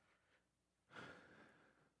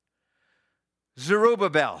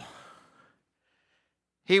 Zerubbabel,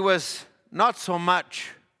 he was not so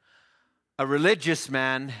much a religious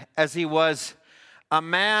man as he was a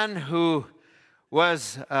man who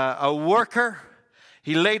was a worker.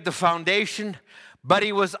 He laid the foundation, but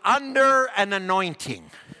he was under an anointing.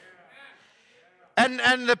 And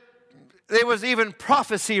there was even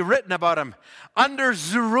prophecy written about him under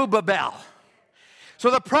Zerubbabel. So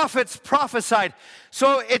the prophets prophesied.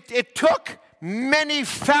 So it took many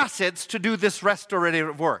facets to do this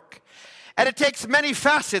restorative work. And it takes many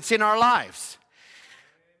facets in our lives.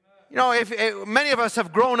 You know, if many of us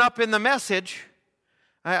have grown up in the message,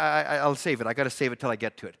 I'll save it. I got to save it till I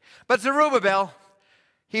get to it. But Zerubbabel,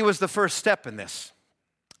 he was the first step in this.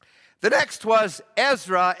 The next was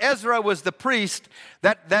Ezra. Ezra was the priest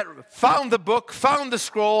that found the book, found the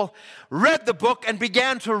scroll, read the book, and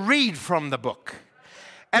began to read from the book.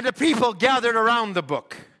 And the people gathered around the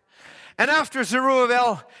book. And after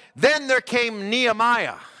Zerubbabel, then there came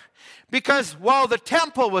Nehemiah. Because while the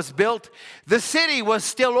temple was built, the city was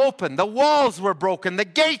still open. The walls were broken. The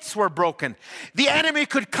gates were broken. The enemy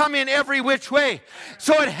could come in every which way.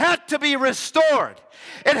 So it had to be restored.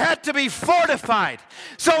 It had to be fortified.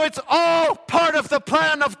 So it's all part of the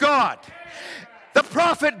plan of God. The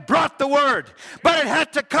prophet brought the word, but it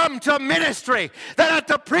had to come to a ministry that had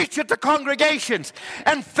to preach it to congregations,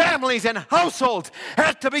 and families and households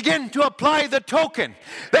had to begin to apply the token.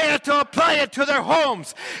 They had to apply it to their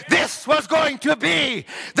homes. This was going to be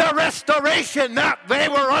the restoration that they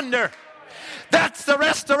were under. That's the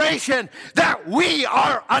restoration that we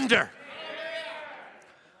are under.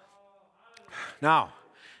 Now,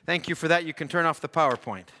 thank you for that. You can turn off the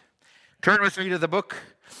PowerPoint. Turn with me to the book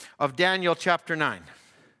of Daniel chapter 9.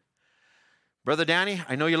 Brother Danny,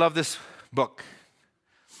 I know you love this book.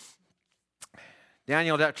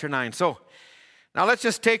 Daniel chapter 9. So, now let's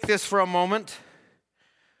just take this for a moment.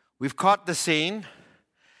 We've caught the scene.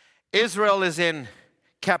 Israel is in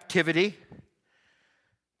captivity.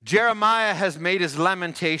 Jeremiah has made his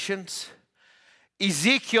lamentations.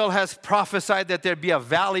 Ezekiel has prophesied that there'd be a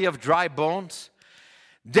valley of dry bones.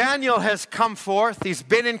 Daniel has come forth. He's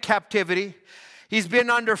been in captivity. He's been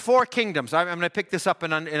under 4 kingdoms. I'm going to pick this up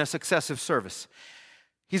in a successive service.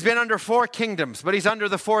 He's been under 4 kingdoms, but he's under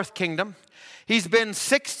the 4th kingdom. He's been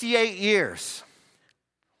 68 years.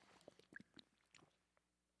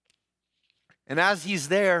 And as he's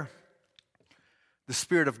there, the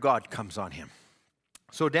Spirit of God comes on him.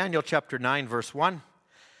 So Daniel chapter 9, verse 1,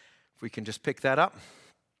 if we can just pick that up.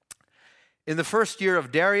 In the 1st year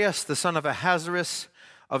of Darius, the son of Ahasuerus,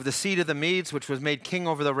 of the seed of the Medes, which was made king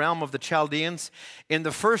over the realm of the Chaldeans. In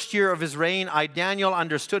the 1st year of his reign, I, Daniel,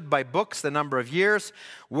 understood by books the number of years,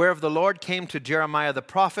 whereof the Lord came to Jeremiah the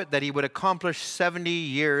prophet, that he would accomplish 70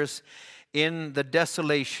 years in the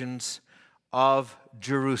desolations of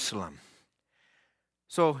Jerusalem.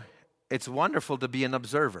 So it's wonderful to be an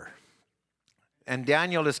observer. And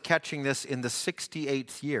Daniel is catching this in the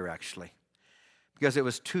 68th year, actually, because it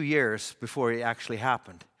was 2 years before it actually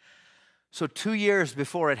happened. So 2 years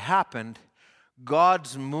before it happened,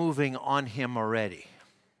 God's moving on him already.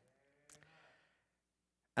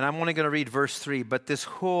 And I'm only going to read verse 3, but this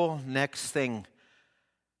whole next thing.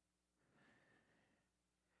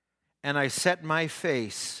 And I set my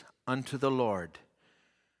face unto the Lord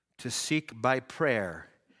to seek by prayer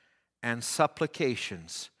and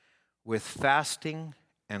supplications with fasting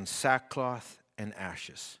and sackcloth and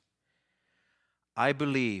ashes. I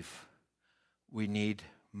believe we need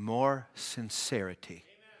more sincerity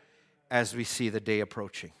as we see the day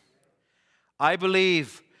approaching. I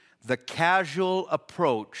believe the casual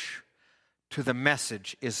approach to the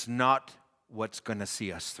message is not what's going to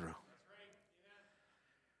see us through.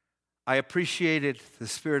 I appreciated the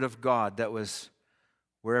Spirit of God that was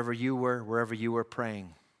wherever you were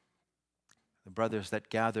praying. The brothers that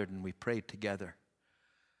gathered and we prayed together.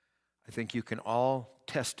 I think you can all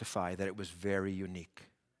testify that it was very unique.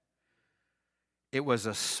 It was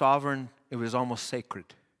a sovereign, it was almost sacred.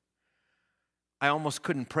 I almost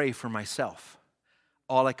couldn't pray for myself.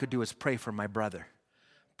 All I could do is pray for my brother,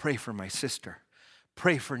 pray for my sister,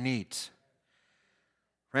 pray for needs.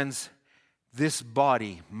 Friends, this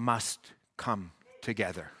body must come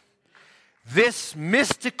together. This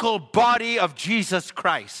mystical body of Jesus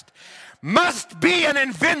Christ must be an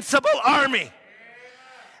invincible army.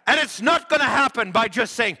 And it's not going to happen by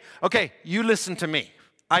just saying, okay, you listen to me.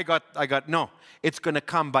 No. It's going to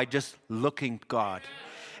come by just looking God.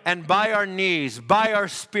 And by our knees, by our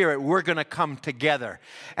spirit, we're going to come together.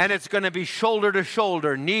 And it's going to be shoulder to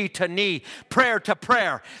shoulder, knee to knee, prayer to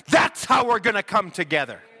prayer. That's how we're going to come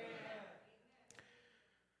together.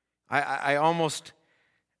 I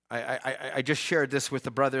just shared this with the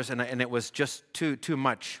brothers, and it was just too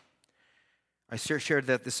much. I shared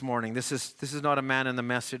that this morning. This is not a man in the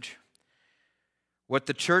message. What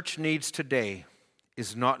the church needs today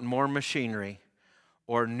is not more machinery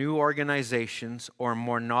or new organizations or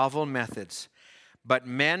more novel methods, but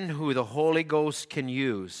men who the Holy Ghost can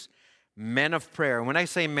use, men of prayer. And when I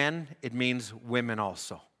say men, it means women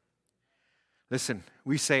also. Listen,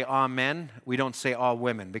 we say amen. We don't say all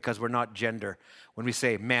women because we're not gender. When we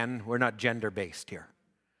say men, we're not gender-based here.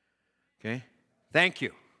 Okay? Thank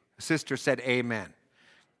you. The sister said amen.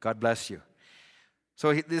 God bless you. So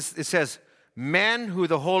it says, men who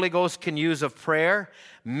the Holy Ghost can use of prayer,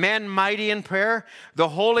 men mighty in prayer. The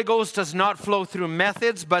Holy Ghost does not flow through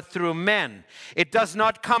methods, but through men. It does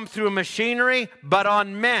not come through machinery, but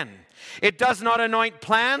on men. It does not anoint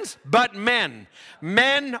plans, but men.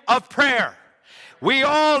 Men of prayer. We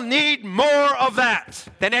all need more of that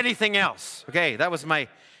than anything else. Okay, that was my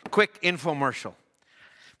quick infomercial.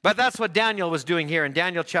 But that's what Daniel was doing here in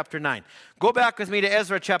Daniel chapter 9. Go back with me to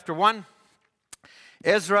Ezra chapter 1.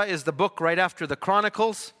 Ezra is the book right after the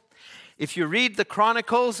Chronicles. If you read the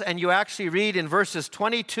Chronicles and you actually read in verses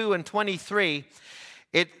 22 and 23,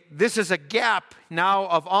 this is a gap now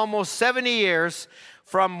of almost 70 years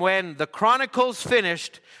from when the Chronicles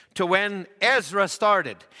finished to when Ezra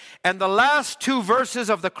started. And the last 2 verses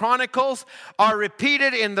of the Chronicles are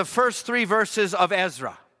repeated in the first 3 verses of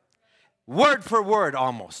Ezra. Word for word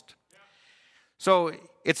almost. So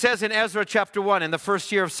it says in Ezra chapter 1, in the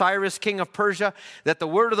first year of Cyrus, king of Persia, that the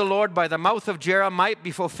word of the Lord by the mouth of Jeremiah might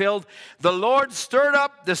be fulfilled. The Lord stirred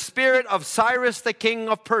up the spirit of Cyrus, the king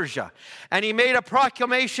of Persia. And he made a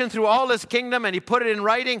proclamation through all his kingdom, and he put it in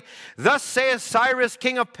writing. Thus saith Cyrus,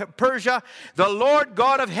 king of Persia, the Lord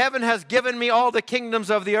God of heaven has given me all the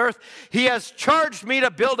kingdoms of the earth. He has charged me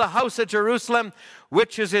to build a house at Jerusalem,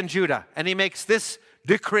 which is in Judah. And he makes this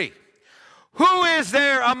decree. Who is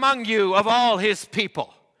there among you of all his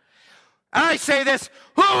people? I say this,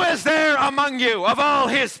 who is there among you of all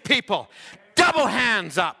his people? Double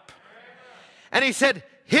hands up. And he said,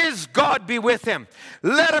 his God be with him.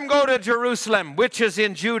 Let him go to Jerusalem, which is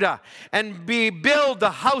in Judah, and build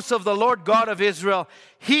the house of the Lord God of Israel.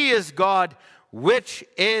 He is God, which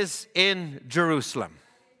is in Jerusalem.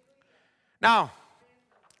 Now,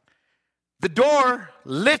 the door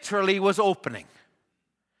literally was opening.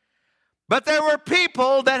 But there were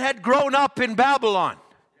people that had grown up in Babylon.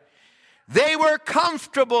 They were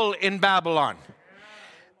comfortable in Babylon.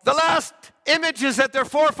 The last images that their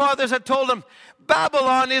forefathers had told them,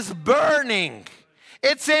 Babylon is burning.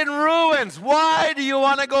 It's in ruins. Why do you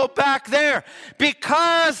want to go back there?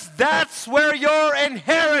 Because that's where your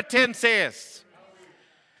inheritance is.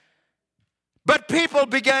 But people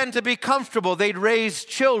began to be comfortable. They'd raise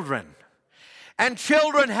children. And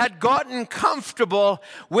children had gotten comfortable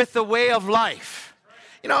with the way of life.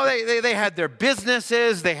 You know, they had their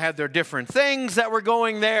businesses, they had their different things that were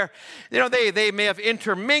going there. You know, they may have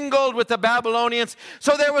intermingled with the Babylonians.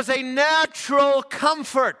 So there was a natural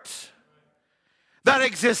comfort that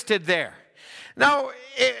existed there. Now,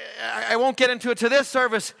 I won't get into it to this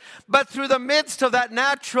service, but through the midst of that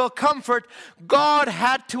natural comfort, God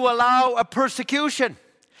had to allow a persecution.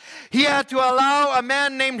 He had to allow a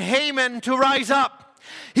man named Haman to rise up.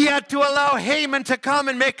 He had to allow Haman to come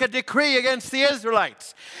and make a decree against the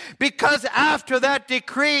Israelites. Because after that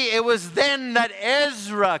decree, it was then that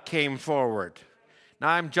Ezra came forward. Now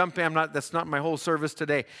I'm jumping, that's not my whole service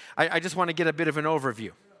today. I just want to get a bit of an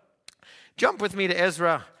overview. Jump with me to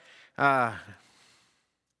Ezra. Well,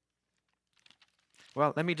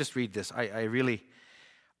 let me just read this. I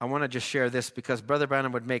want to just share this because Brother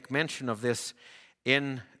Branham would make mention of this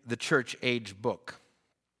in the church age book.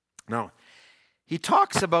 Now, he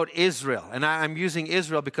talks about Israel, and I'm using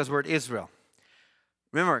Israel because we're at Israel.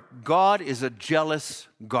 Remember, God is a jealous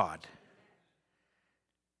God.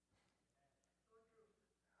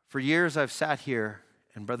 For years I've sat here,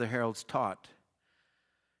 and Brother Harold's taught,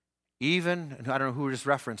 even, I don't know who just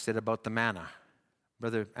referenced it about the manna.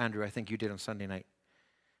 Brother Andrew, I think you did on Sunday night.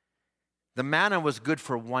 The manna was good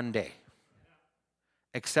for one day,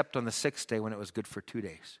 except on the 6th day when it was good for 2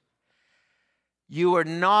 days. You are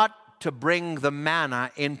not to bring the manna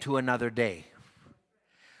into another day.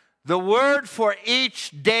 The word for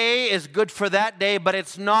each day is good for that day, but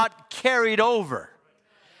it's not carried over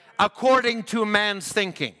according to man's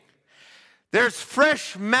thinking. There's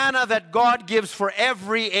fresh manna that God gives for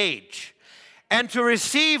every age. And to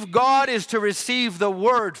receive God is to receive the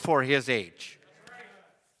word for his age.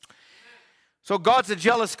 So God's a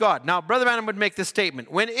jealous God. Now, Brother Branham would make this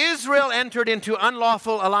statement. When Israel entered into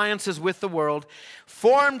unlawful alliances with the world,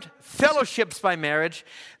 formed fellowships by marriage,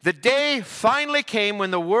 the day finally came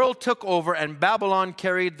when the world took over and Babylon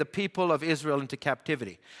carried the people of Israel into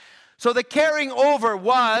captivity. So the carrying over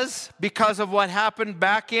was because of what happened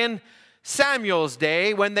back in Samuel's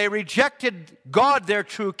day when they rejected God, their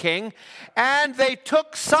true king, and they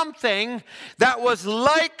took something that was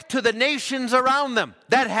like to the nations around them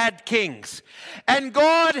that had kings. And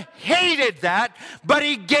God hated that, but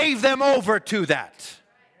he gave them over to that.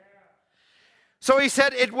 So he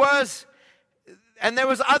said it was, and there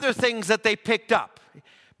was other things that they picked up.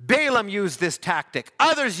 Balaam used this tactic.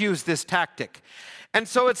 Others used this tactic. And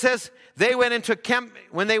so it says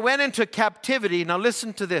when they went into captivity, now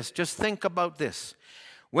listen to this, just think about this.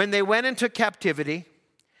 When they went into captivity,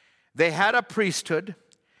 they had a priesthood,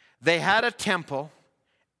 they had a temple,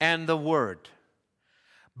 and the word.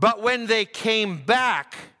 But when they came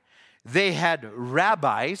back, they had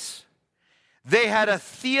rabbis, they had a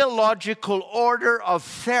theological order of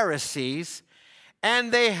Pharisees,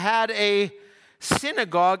 and they had a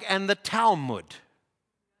synagogue and the Talmud.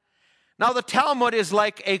 Now the Talmud is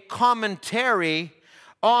like a commentary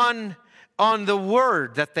on the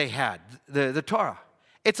word that they had, the Torah.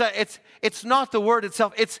 It's not the word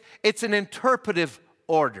itself, it's an interpretive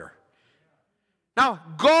order. Now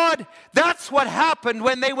God, that's what happened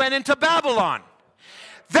when they went into Babylon.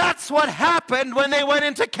 That's what happened when they went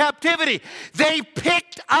into captivity. They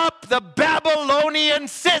picked up the Babylonian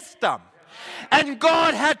system. And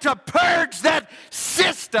God had to purge that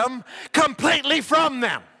system completely from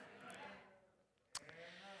them.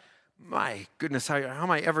 My goodness, how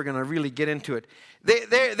am I ever going to really get into it?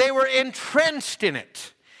 They were entrenched in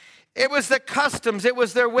it. It was the customs. It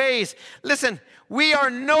was their ways. Listen, we are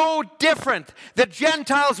no different. The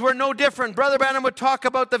Gentiles were no different. Brother Branham would talk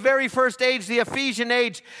about the very first age, the Ephesian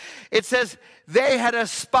age. It says they had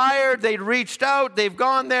aspired, they'd reached out, they've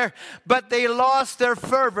gone there, but they lost their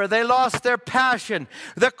fervor. They lost their passion.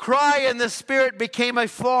 The cry in the Spirit became a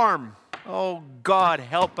form. Oh, God,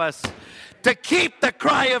 help us to keep the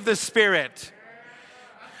cry of the Spirit.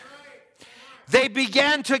 They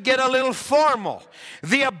began to get a little formal.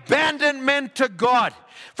 The abandonment to God.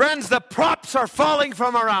 Friends, the props are falling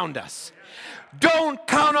from around us. Don't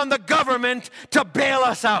count on the government to bail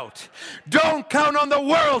us out. Don't count on the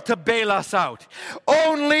world to bail us out.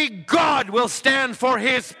 Only God will stand for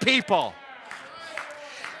His people.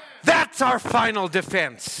 That's our final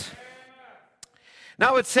defense.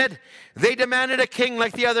 Now it said they demanded a king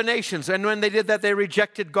like the other nations, and when they did that, they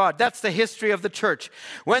rejected God. That's the history of the church.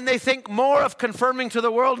 When they think more of conforming to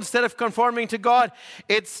the world instead of conforming to God,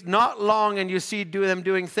 it's not long and you see them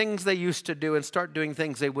doing things they used to do and start doing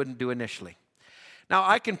things they wouldn't do initially. Now,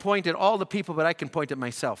 I can point at all the people, but I can point at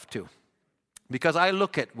myself too. Because I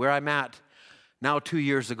look at where I'm at now 2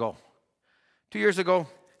 years ago. 2 years ago,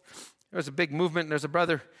 there was a big movement, and there's a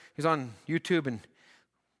brother, he's on YouTube and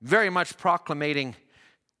very much proclamating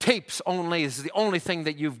tapes only is the only thing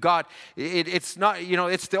that you've got. It's not,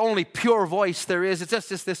 it's the only pure voice there is. It's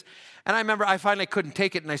just this. And I remember I finally couldn't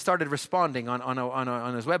take it, and I started responding on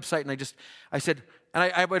his website, and I said,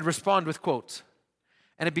 and I would respond with quotes,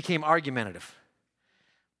 and it became argumentative.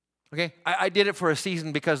 Okay, I did it for a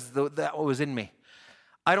season because that was in me.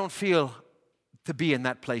 I don't feel to be in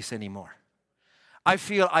that place anymore. I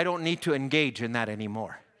feel I don't need to engage in that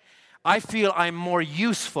anymore. I feel I'm more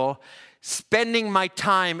useful spending my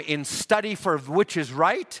time in study for which is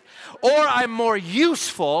right, or I'm more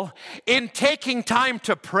useful in taking time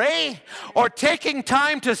to pray or taking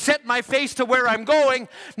time to set my face to where I'm going,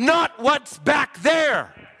 not what's back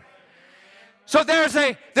there. So there's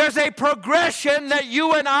a progression that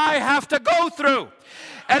you and I have to go through.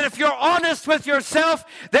 And if you're honest with yourself,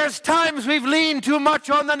 there's times we've leaned too much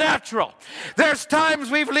on the natural. There's times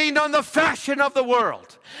we've leaned on the fashion of the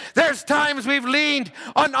world. There's times we've leaned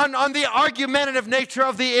on the argumentative nature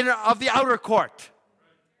of the outer court.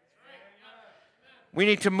 We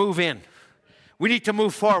need to move in. We need to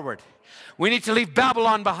move forward. We need to leave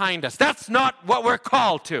Babylon behind us. That's not what we're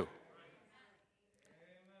called to.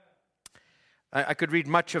 I could read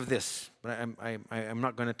much of this, but I'm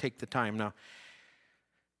not going to take the time now.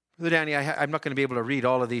 Brother Danny, I'm not going to be able to read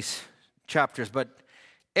all of these chapters, but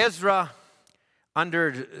Ezra,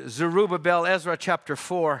 under Zerubbabel, Ezra chapter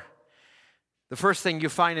 4, the first thing you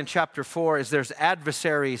find in chapter 4 is there's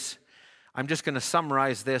adversaries. I'm just going to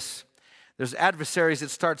summarize this. There's adversaries.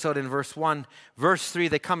 It starts out in verse 1. Verse 3,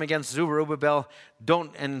 they come against Zerubbabel.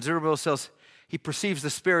 And Zerubbabel says, he perceives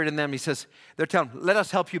the Spirit in them. He says, they're telling him, let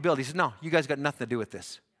us help you build. He says, no, you guys got nothing to do with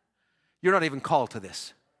this. You're not even called to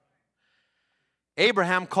this.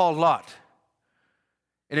 Abraham called Lot.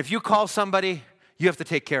 And if you call somebody, you have to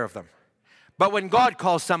take care of them. But when God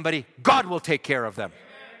calls somebody, God will take care of them.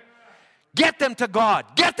 Get them to God.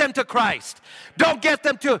 Get them to Christ. Don't get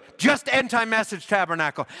them to just End Time Message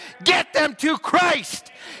Tabernacle. Get them to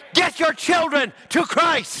Christ. Get your children to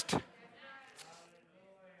Christ.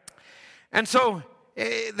 And so,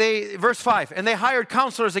 verse 5, and they hired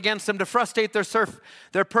counselors against them to frustrate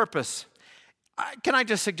their purpose. Can I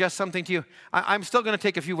just suggest something to you? I'm still going to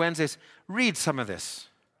take a few Wednesdays. Read some of this.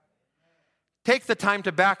 Take the time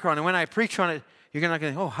to background, and when I preach on it, you're not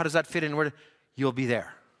going to, how does that fit in? you'll be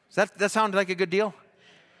there. Does that sound like a good deal?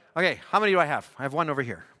 Okay, how many do I have? I have one over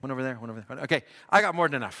here, one over there, one over there. Okay, I got more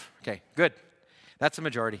than enough. Okay, good. That's a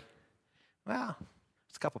majority. Well,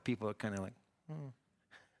 it's a couple people that kind of like,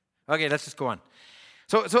 Okay, let's just go on.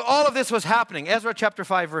 So all of this was happening. Ezra chapter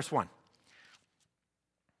 5, verse 1.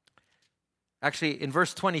 Actually, in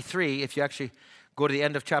verse 23, if you actually go to the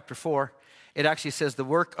end of chapter 4, it actually says the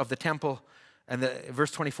work of the temple, and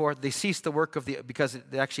verse 24, they ceased the work because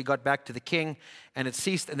they actually got back to the king, and it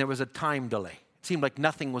ceased, and there was a time delay. It seemed like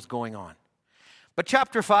nothing was going on. But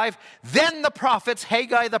chapter 5, then the prophets,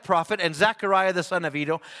 Haggai the prophet and Zechariah the son of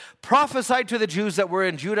Iddo, prophesied to the Jews that were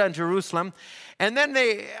in Judah and Jerusalem. And then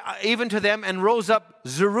they, even to them, and rose up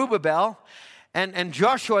Zerubbabel and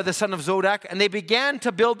Joshua the son of Zodak, and they began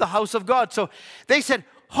to build the house of God. So they said,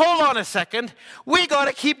 hold on a second, we got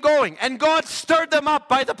to keep going. And God stirred them up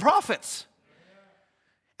by the prophets.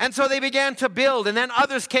 And so they began to build. And then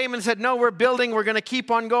others came and said, no, we're building, we're going to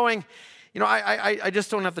keep on going. You know, I just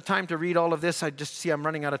don't have the time to read all of this. I just see I'm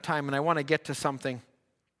running out of time, and I want to get to something.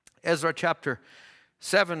 Ezra chapter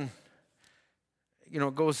 7, you know,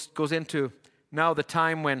 goes into now the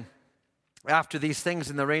time when, after these things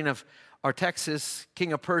in the reign of Artaxerxes,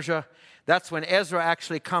 king of Persia, that's when Ezra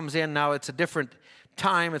actually comes in. Now it's a different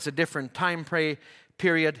time. It's a different time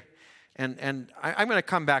period. And I'm going to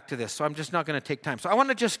come back to this, so I'm just not going to take time. So I want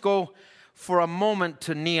to just go for a moment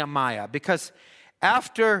to Nehemiah, because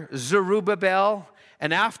after Zerubbabel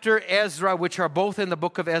and after Ezra, which are both in the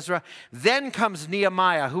book of Ezra, then comes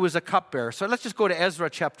Nehemiah, who is a cupbearer. So let's just go to Ezra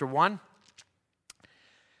chapter 1.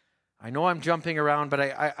 I know I'm jumping around, but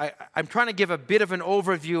I'm trying to give a bit of an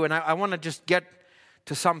overview, and I want to just get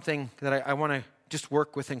to something that I want to just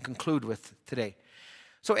work with and conclude with today.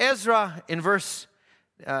 So Ezra in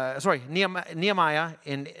Nehemiah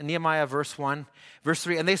in Nehemiah verse 1, verse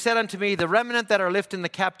 3, and they said unto me, the remnant that are left in the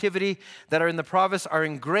captivity that are in the province are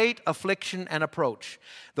in great affliction and approach.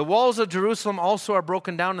 The walls of Jerusalem also are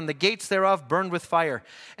broken down, and the gates thereof burned with fire.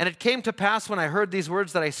 And it came to pass when I heard these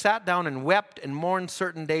words that I sat down and wept and mourned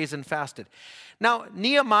certain days and fasted. Now,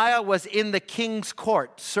 Nehemiah was in the king's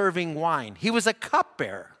court serving wine. He was a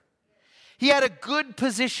cupbearer. He had a good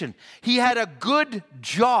position. He had a good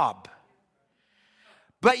job.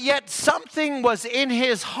 But yet something was in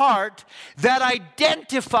his heart that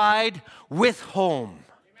identified with home.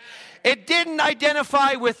 It didn't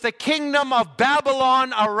identify with the kingdom of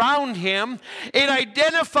Babylon around him. It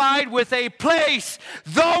identified with a place,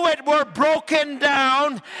 though it were broken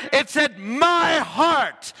down, it said, my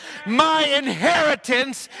heart, my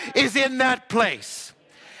inheritance is in that place.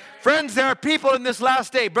 Friends, there are people in this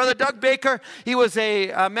last day. Brother Doug Baker, he was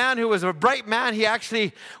a man who was a bright man. He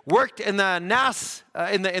actually worked in the NASA,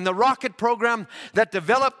 in the rocket program that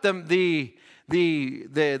developed the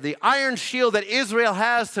iron shield that Israel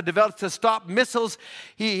has to stop missiles.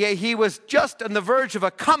 He was just on the verge of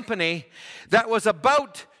a company that was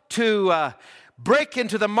about to break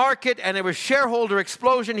into the market, and it was shareholder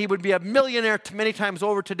explosion. He would be a millionaire many times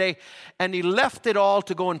over today, and he left it all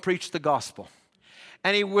to go and preach the gospel.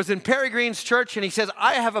 And he was in Perry Green's church, and he says,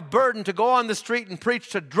 I have a burden to go on the street and preach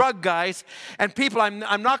to drug guys and people. I'm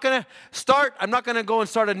not going to go and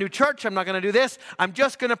start a new church. I'm not going to do this. I'm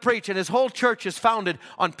just going to preach. And his whole church is founded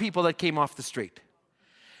on people that came off the street.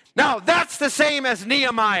 Now, that's the same as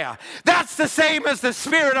Nehemiah. That's the same as the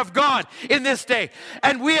Spirit of God in this day.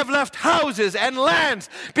 And we have left houses and lands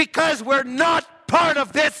because we're not part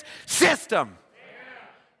of this system.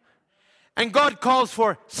 And God calls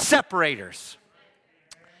for separators.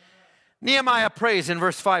 Nehemiah prays in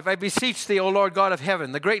verse 5, I beseech thee, O Lord God of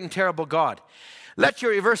heaven, the great and terrible God.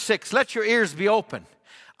 Verse 6, let your ears be open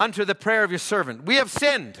unto the prayer of your servant. We have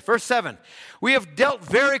sinned. Verse 7, we have dealt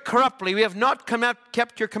very corruptly. We have not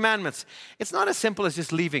kept your commandments. It's not as simple as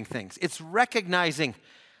just leaving things. It's recognizing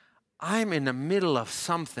I'm in the middle of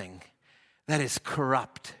something that is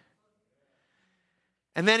corrupt.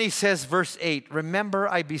 And then he says, verse 8, remember,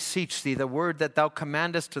 I beseech thee, the word that thou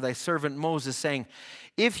commandest to thy servant Moses, saying,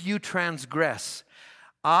 if you transgress,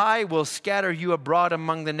 I will scatter you abroad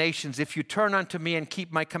among the nations. If you turn unto me and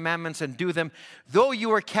keep my commandments and do them, though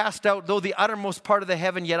you are cast out, though the uttermost part of the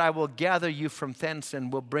heaven, yet I will gather you from thence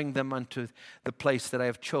and will bring them unto the place that I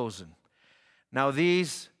have chosen. Now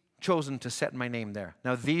these, chosen to set my name there.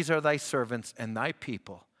 Now these are thy servants and thy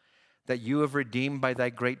people, that you have redeemed by thy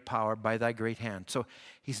great power, by thy great hand. So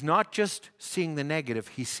he's not just seeing the negative,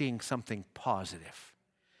 he's seeing something positive.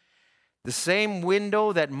 The same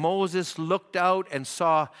window that Moses looked out and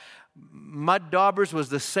saw mud daubers was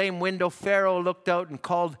the same window Pharaoh looked out and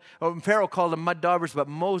Pharaoh called them mud daubers, but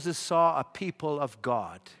Moses saw a people of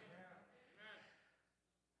God.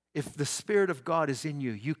 if the Spirit of God is in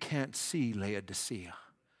you, you can't see Laodicea.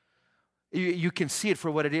 You can see it for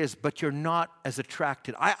what it is, but you're not as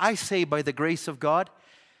attracted. I say by the grace of God,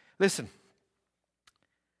 listen,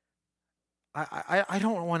 I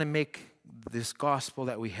don't want to make this gospel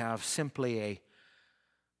that we have simply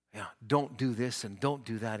don't do this and don't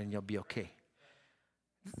do that and you'll be okay.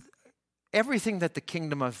 Everything that the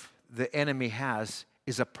kingdom of the enemy has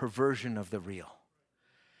is a perversion of the real.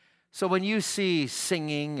 So when you see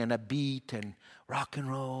singing and a beat and rock and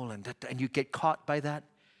roll and you get caught by that,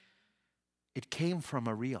 it came from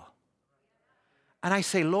a real. And I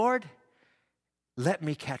say, Lord, let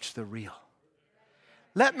me catch the real.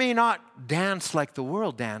 Let me not dance like the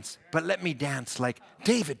world danced, but let me dance like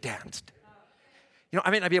David danced. You know,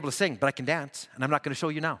 I may not be able to sing, but I can dance, and I'm not going to show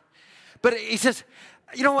you now. But he says,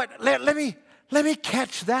 you know what, let me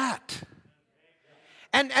catch that.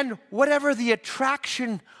 And whatever the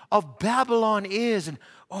attraction of Babylon is, and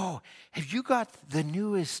have you got the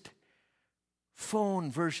newest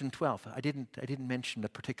phone version 12? I didn't mention the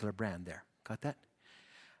particular brand there. Got that?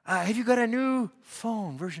 Have you got a new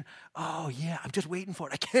phone version? Oh yeah, I'm just waiting for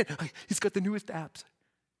it. I can't. He's got the newest apps.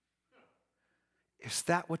 Is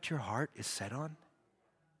that what your heart is set on?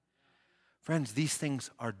 Friends, these things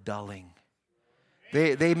are dulling.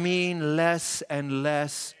 They mean less and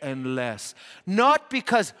less and less. Not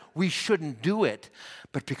because we shouldn't do it,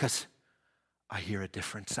 but because I hear a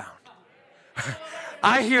different sound.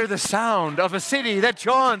 I hear the sound of a city that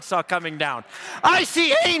John saw coming down. I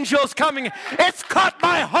see angels coming. It's caught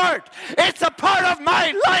my heart. It's a part of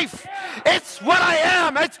my life. It's what I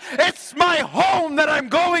am. It's my home that I'm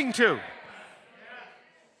going to.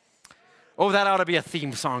 Oh, that ought to be a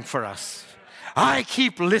theme song for us. I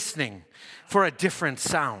keep listening for a different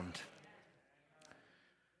sound.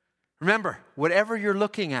 Remember, whatever you're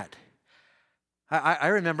looking at, I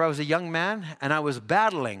remember I was a young man and I was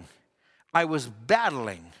battling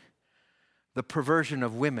the perversion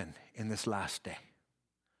of women in this last day.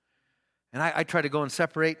 And I try to go and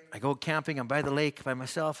separate. I go camping. I'm by the lake by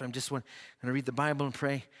myself. I'm just going to read the Bible and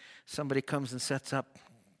pray. Somebody comes and sets up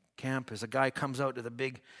camp. As a guy comes out with a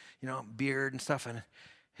big, beard and stuff, and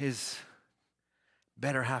his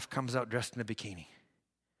better half comes out dressed in a bikini.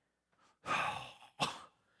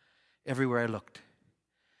 Everywhere I looked.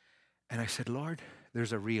 And I said, Lord,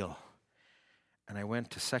 there's a real. And I went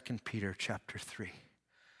to 2 Peter chapter 3.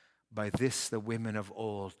 By this the women of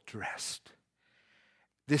old dressed.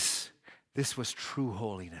 This was true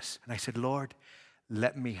holiness. And I said, Lord,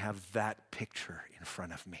 let me have that picture in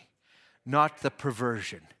front of me. Not the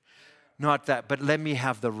perversion. Not that, but let me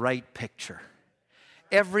have the right picture.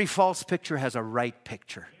 Every false picture has a right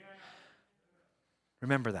picture.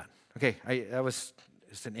 Remember that. Okay, that was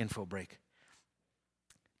just an info break.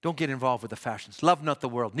 Don't get involved with the fashions. Love not the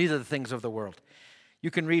world, neither the things of the world.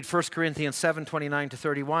 You can read 1 Corinthians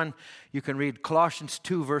 7:29-31. You can read Colossians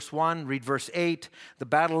 2, verse 1. Read verse 8. The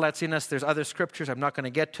battle that's in us. There's other scriptures. I'm not going to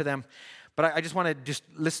get to them. But I just want to just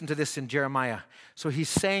listen to this in Jeremiah. So he's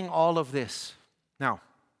saying all of this. Now,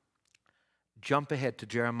 jump ahead to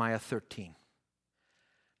Jeremiah 13.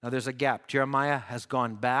 Now there's a gap. Jeremiah has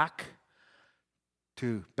gone back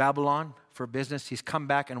to Babylon for business. He's come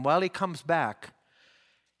back. And while he comes back,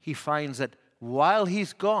 he finds that while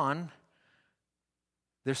he's gone,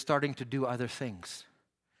 they're starting to do other things.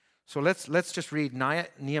 So let's just read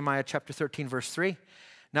Nehemiah chapter 13, verse 3.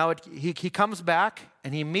 Now he comes back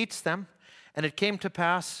and he meets them. And it came to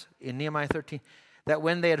pass in Nehemiah 13 that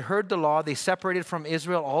when they had heard the law, they separated from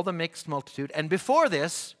Israel all the mixed multitude. And before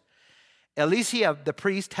this, Eliashib the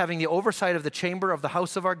priest, having the oversight of the chamber of the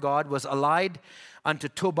house of our God, was allied unto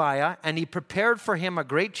Tobiah, and he prepared for him a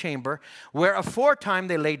great chamber, where aforetime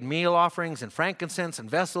they laid meal offerings and frankincense and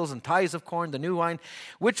vessels and tithes of corn, the new wine,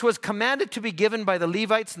 which was commanded to be given by the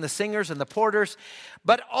Levites and the singers and the porters.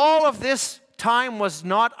 But all of this time was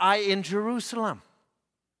not I in Jerusalem.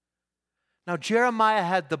 Now Jeremiah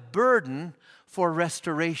had the burden for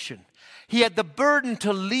restoration. He had the burden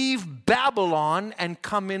to leave Babylon and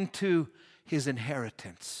come into his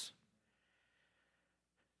inheritance.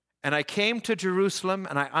 And I came to Jerusalem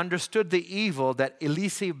and I understood the evil that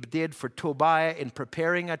Eliashib did for Tobiah in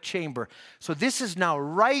preparing a chamber. So this is now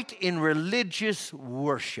right in religious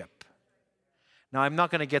worship. Now I'm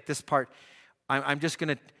not going to get this part. I'm just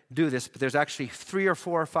going to do this, but there's actually 3 or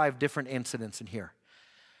 4 or 5 different incidents in here.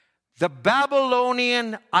 The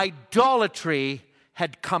Babylonian idolatry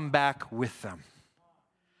had come back with them.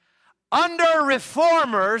 Under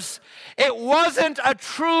reformers, it wasn't a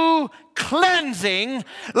true cleansing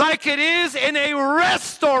like it is in a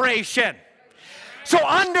restoration. So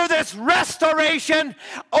under this restoration,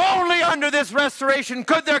 only under this restoration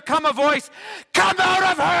could there come a voice, come out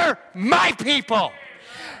of her, my people.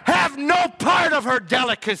 Have no part of her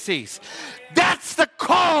delicacies. That's the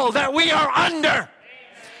call that we are under.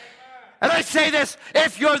 And I say this,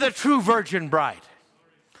 if you're the true virgin bride,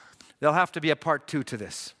 there'll have to be a part 2 to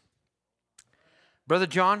this. Brother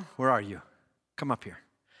John, where are you? Come up here.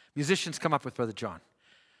 Musicians, come up with Brother John.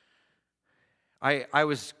 I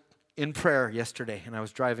was in prayer yesterday, and I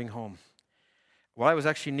was driving home. While I was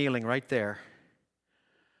actually kneeling right there,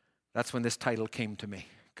 that's when this title came to me,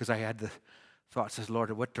 because I had the thought, says, Lord,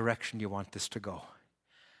 what direction do you want this to go?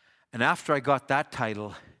 And after I got that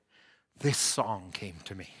title, this song came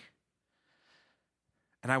to me.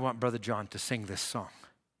 And I want Brother John to sing this song.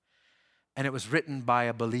 And it was written by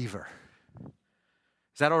a believer.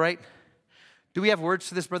 Is that all right? Do we have words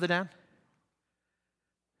to this, Brother Dan?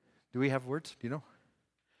 Do we have words? Do you know?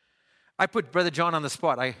 I put Brother John on the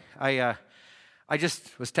spot. I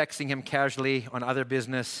just was texting him casually on other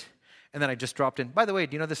business, and then I just dropped in. By the way,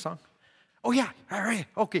 do you know this song? Oh, yeah. All right.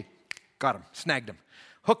 Okay. Got him. Snagged him.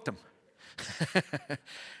 Hooked him.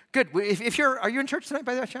 Good. Are you in church tonight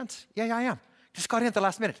by that chance? Yeah, I am. Just got in at the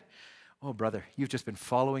last minute. Oh, brother, you've just been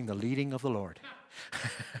following the leading of the Lord.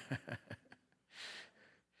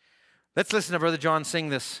 Let's listen to Brother John sing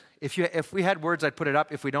this. If we had words, I'd put it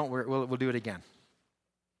up. If we don't, we'll do it again.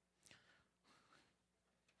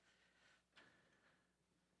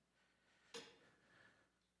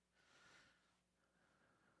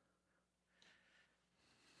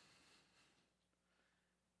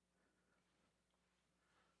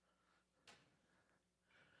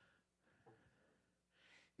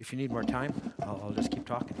 If you need more time, I'll just keep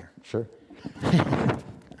talking here. Sure. Don't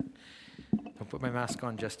put my mask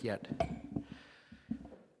on just yet.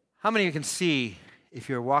 How many of you can see, if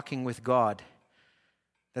you're walking with God,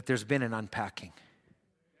 that there's been an unpacking?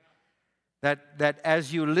 That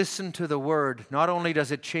as you listen to the Word, not only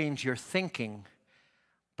does it change your thinking,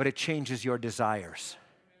 but it changes your desires.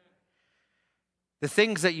 The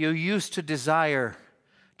things that you used to desire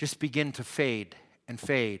just begin to fade and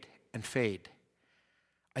fade and fade.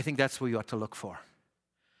 I think that's what you ought to look for.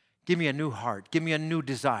 Give me a new heart. Give me a new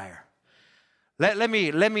desire. Let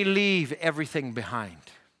me leave everything behind.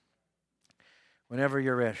 Whenever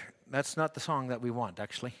you're ready. That's not the song that we want,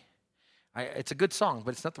 actually. It's a good song,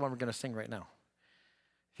 but it's not the one we're going to sing right now.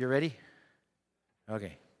 If you're ready?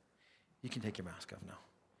 Okay. You can take your mask off now.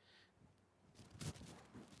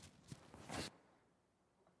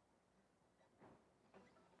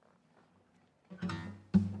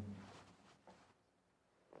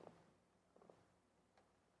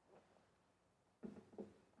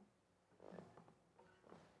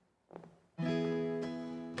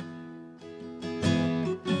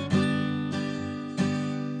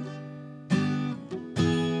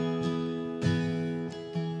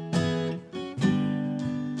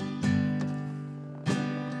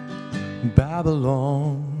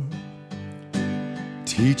 Babylon,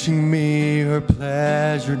 teaching me her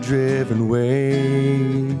pleasure-driven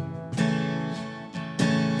way.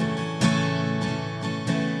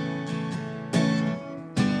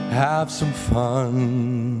 Have some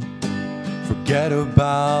fun, forget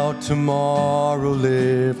about tomorrow,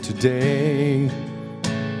 live today.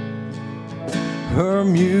 Her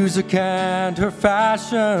music and her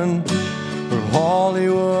fashion, her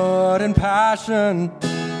Hollywood and passion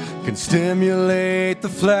can stimulate the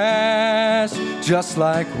flesh just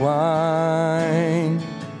like wine.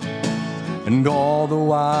 And all the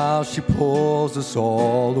while she pulls us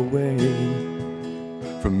all away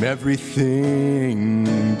from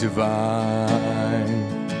everything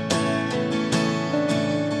divine.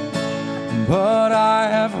 But I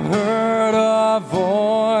have heard a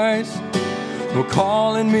voice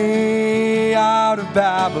calling me out of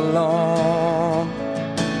Babylon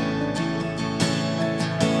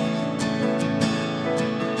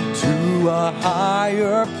to a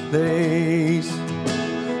higher place.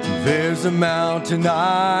 There's a mountain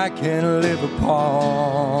I can live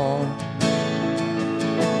upon,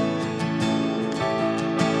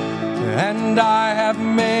 and I have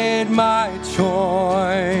made my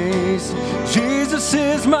choice. Jesus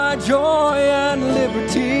is my joy and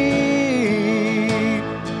liberty.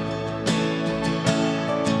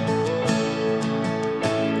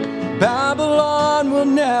 Babylon will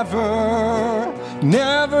never,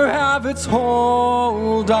 never have its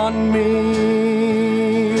hold on me.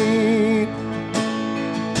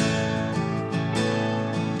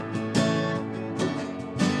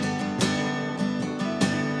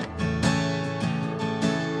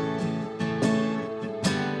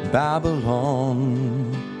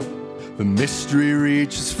 Babylon, The mystery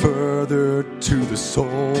reaches further to the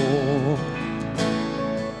soul.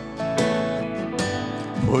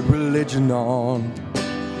 Put religion on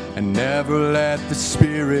and never let the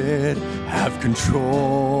Spirit have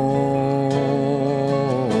control.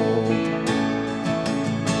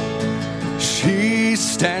 She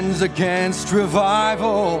stands against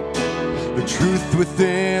revival, the truth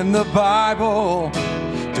within the Bible,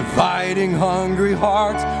 dividing hungry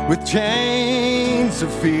hearts with chains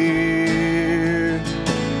of fear.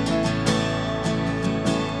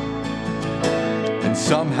 And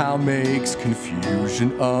somehow makes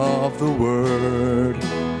confusion of the word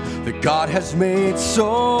that God has made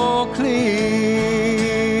so clear.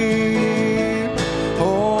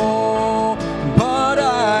 Oh, but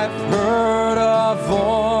I've heard a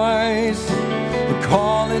voice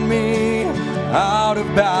calling me out of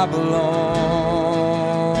Babylon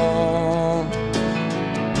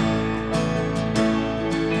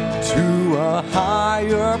to a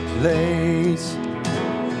higher place.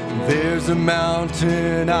 There's a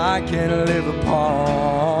mountain I can live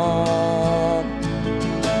upon,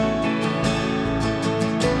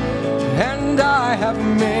 and I have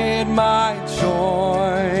made my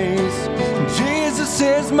choice. Jesus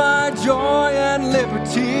is my joy and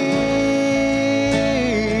liberty.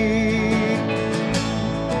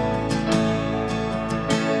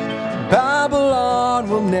 Babylon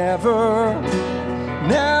will never,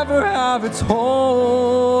 never have its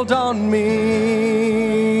hold on me.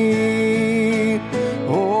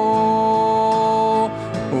 Oh,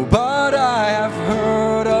 but I have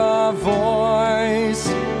heard a voice.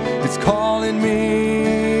 It's calling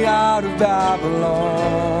me out of Babylon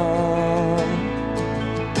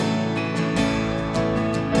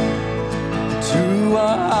to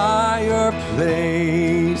a higher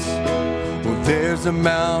place. There's a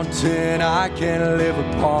mountain I can live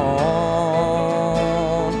upon,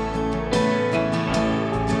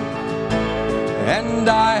 and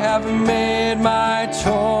I have made my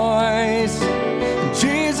choice.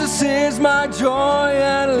 Jesus is my joy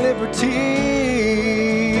and liberty.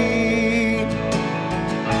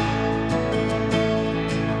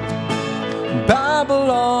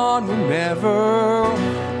 Babylon will never,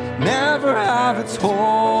 never have its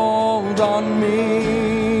hold on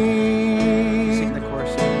me.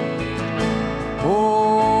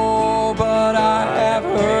 Oh, but I have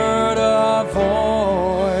heard a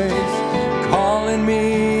voice calling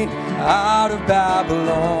me out of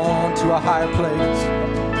Babylon to a higher place,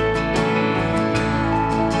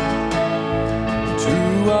 to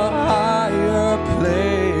a higher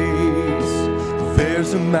place.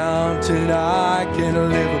 There's a mountain I can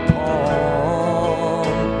live upon,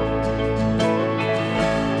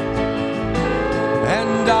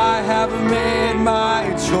 and I have made my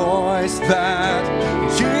choice that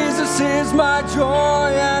Jesus is my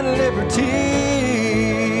joy and liberty.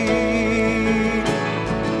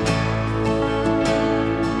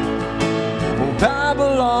 Oh,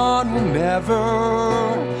 Babylon will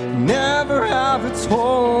never, never have its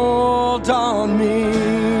hold on me.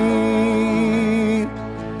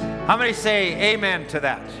 How many say amen to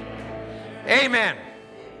that? Amen.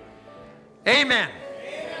 Amen.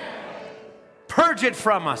 Purge it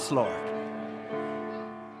from us, Lord.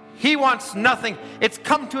 He wants nothing. It's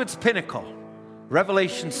come to its pinnacle.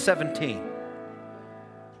 Revelation 17.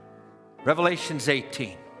 Revelations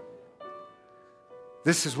 18.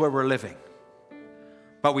 This is where we're living.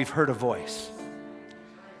 But we've heard a voice.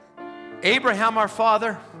 Abraham, our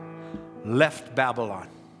father, left Babylon.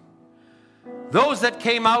 Those that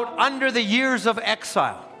came out under the years of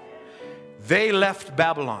exile, they left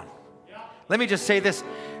Babylon. Let me just say this.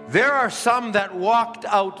 There are some that walked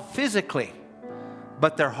out physically,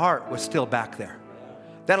 but their heart was still back there.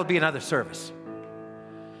 That'll be another service.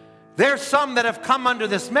 There's some that have come under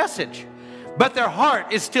this message, but their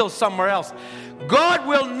heart is still somewhere else. God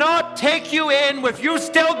will not take you in if you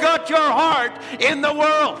still got your heart in the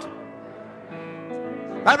world.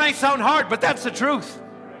 That may sound hard, but that's the truth.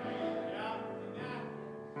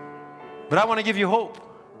 But I want to give you hope.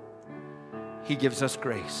 He gives us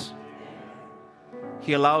grace.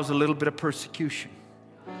 He allows a little bit of persecution.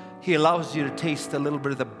 He allows you to taste a little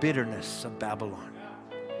bit of the bitterness of Babylon.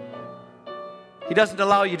 He doesn't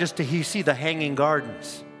allow you just to see the hanging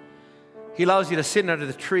gardens. He allows you to sit under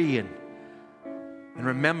the tree and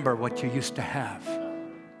remember what you used to have.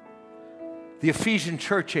 The Ephesian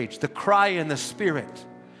church age, the cry in the Spirit,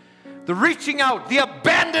 the reaching out, the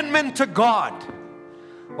abandonment to God.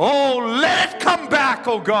 Oh, let it come back,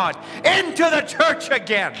 oh God, into the church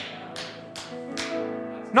again.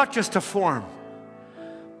 Not just a form,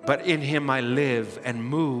 but in Him I live and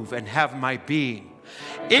move and have my being.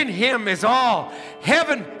 In him is all.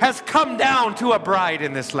 Heaven has come down to a bride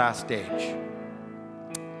in this last stage.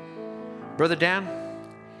 Brother Dan,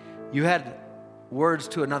 you had words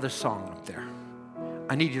to another song up there.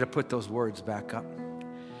 I need you to put those words back up.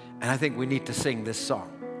 And I think we need to sing this song.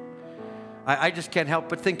 I just can't help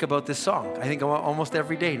but think about this song. I think almost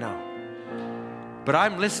every day now. But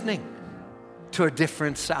I'm listening to a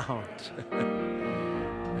different sound.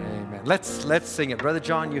 Amen. Let's sing it. Brother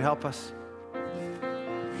John, you help us.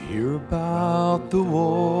 Hear about the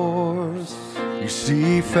wars. You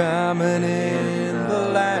see famine in the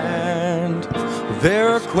land. There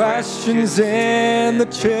are questions in the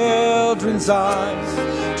children's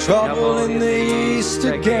eyes. Trouble in the east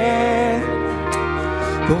again.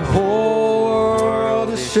 The whole world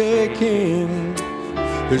is shaking.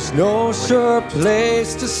 There's no sure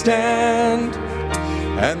place to stand.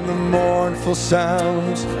 And the mournful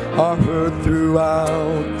sounds are heard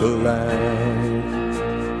throughout the land.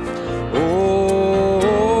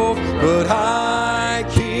 Oh, but I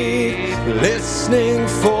keep listening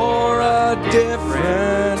for a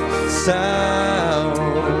different sound.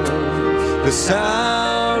 The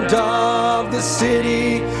sound of the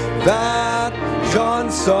city that John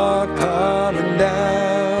saw coming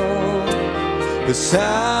down. The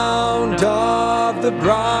sound of the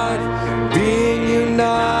bride being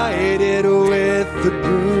united with the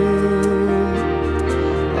groom.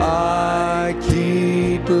 I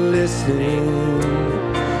keep listening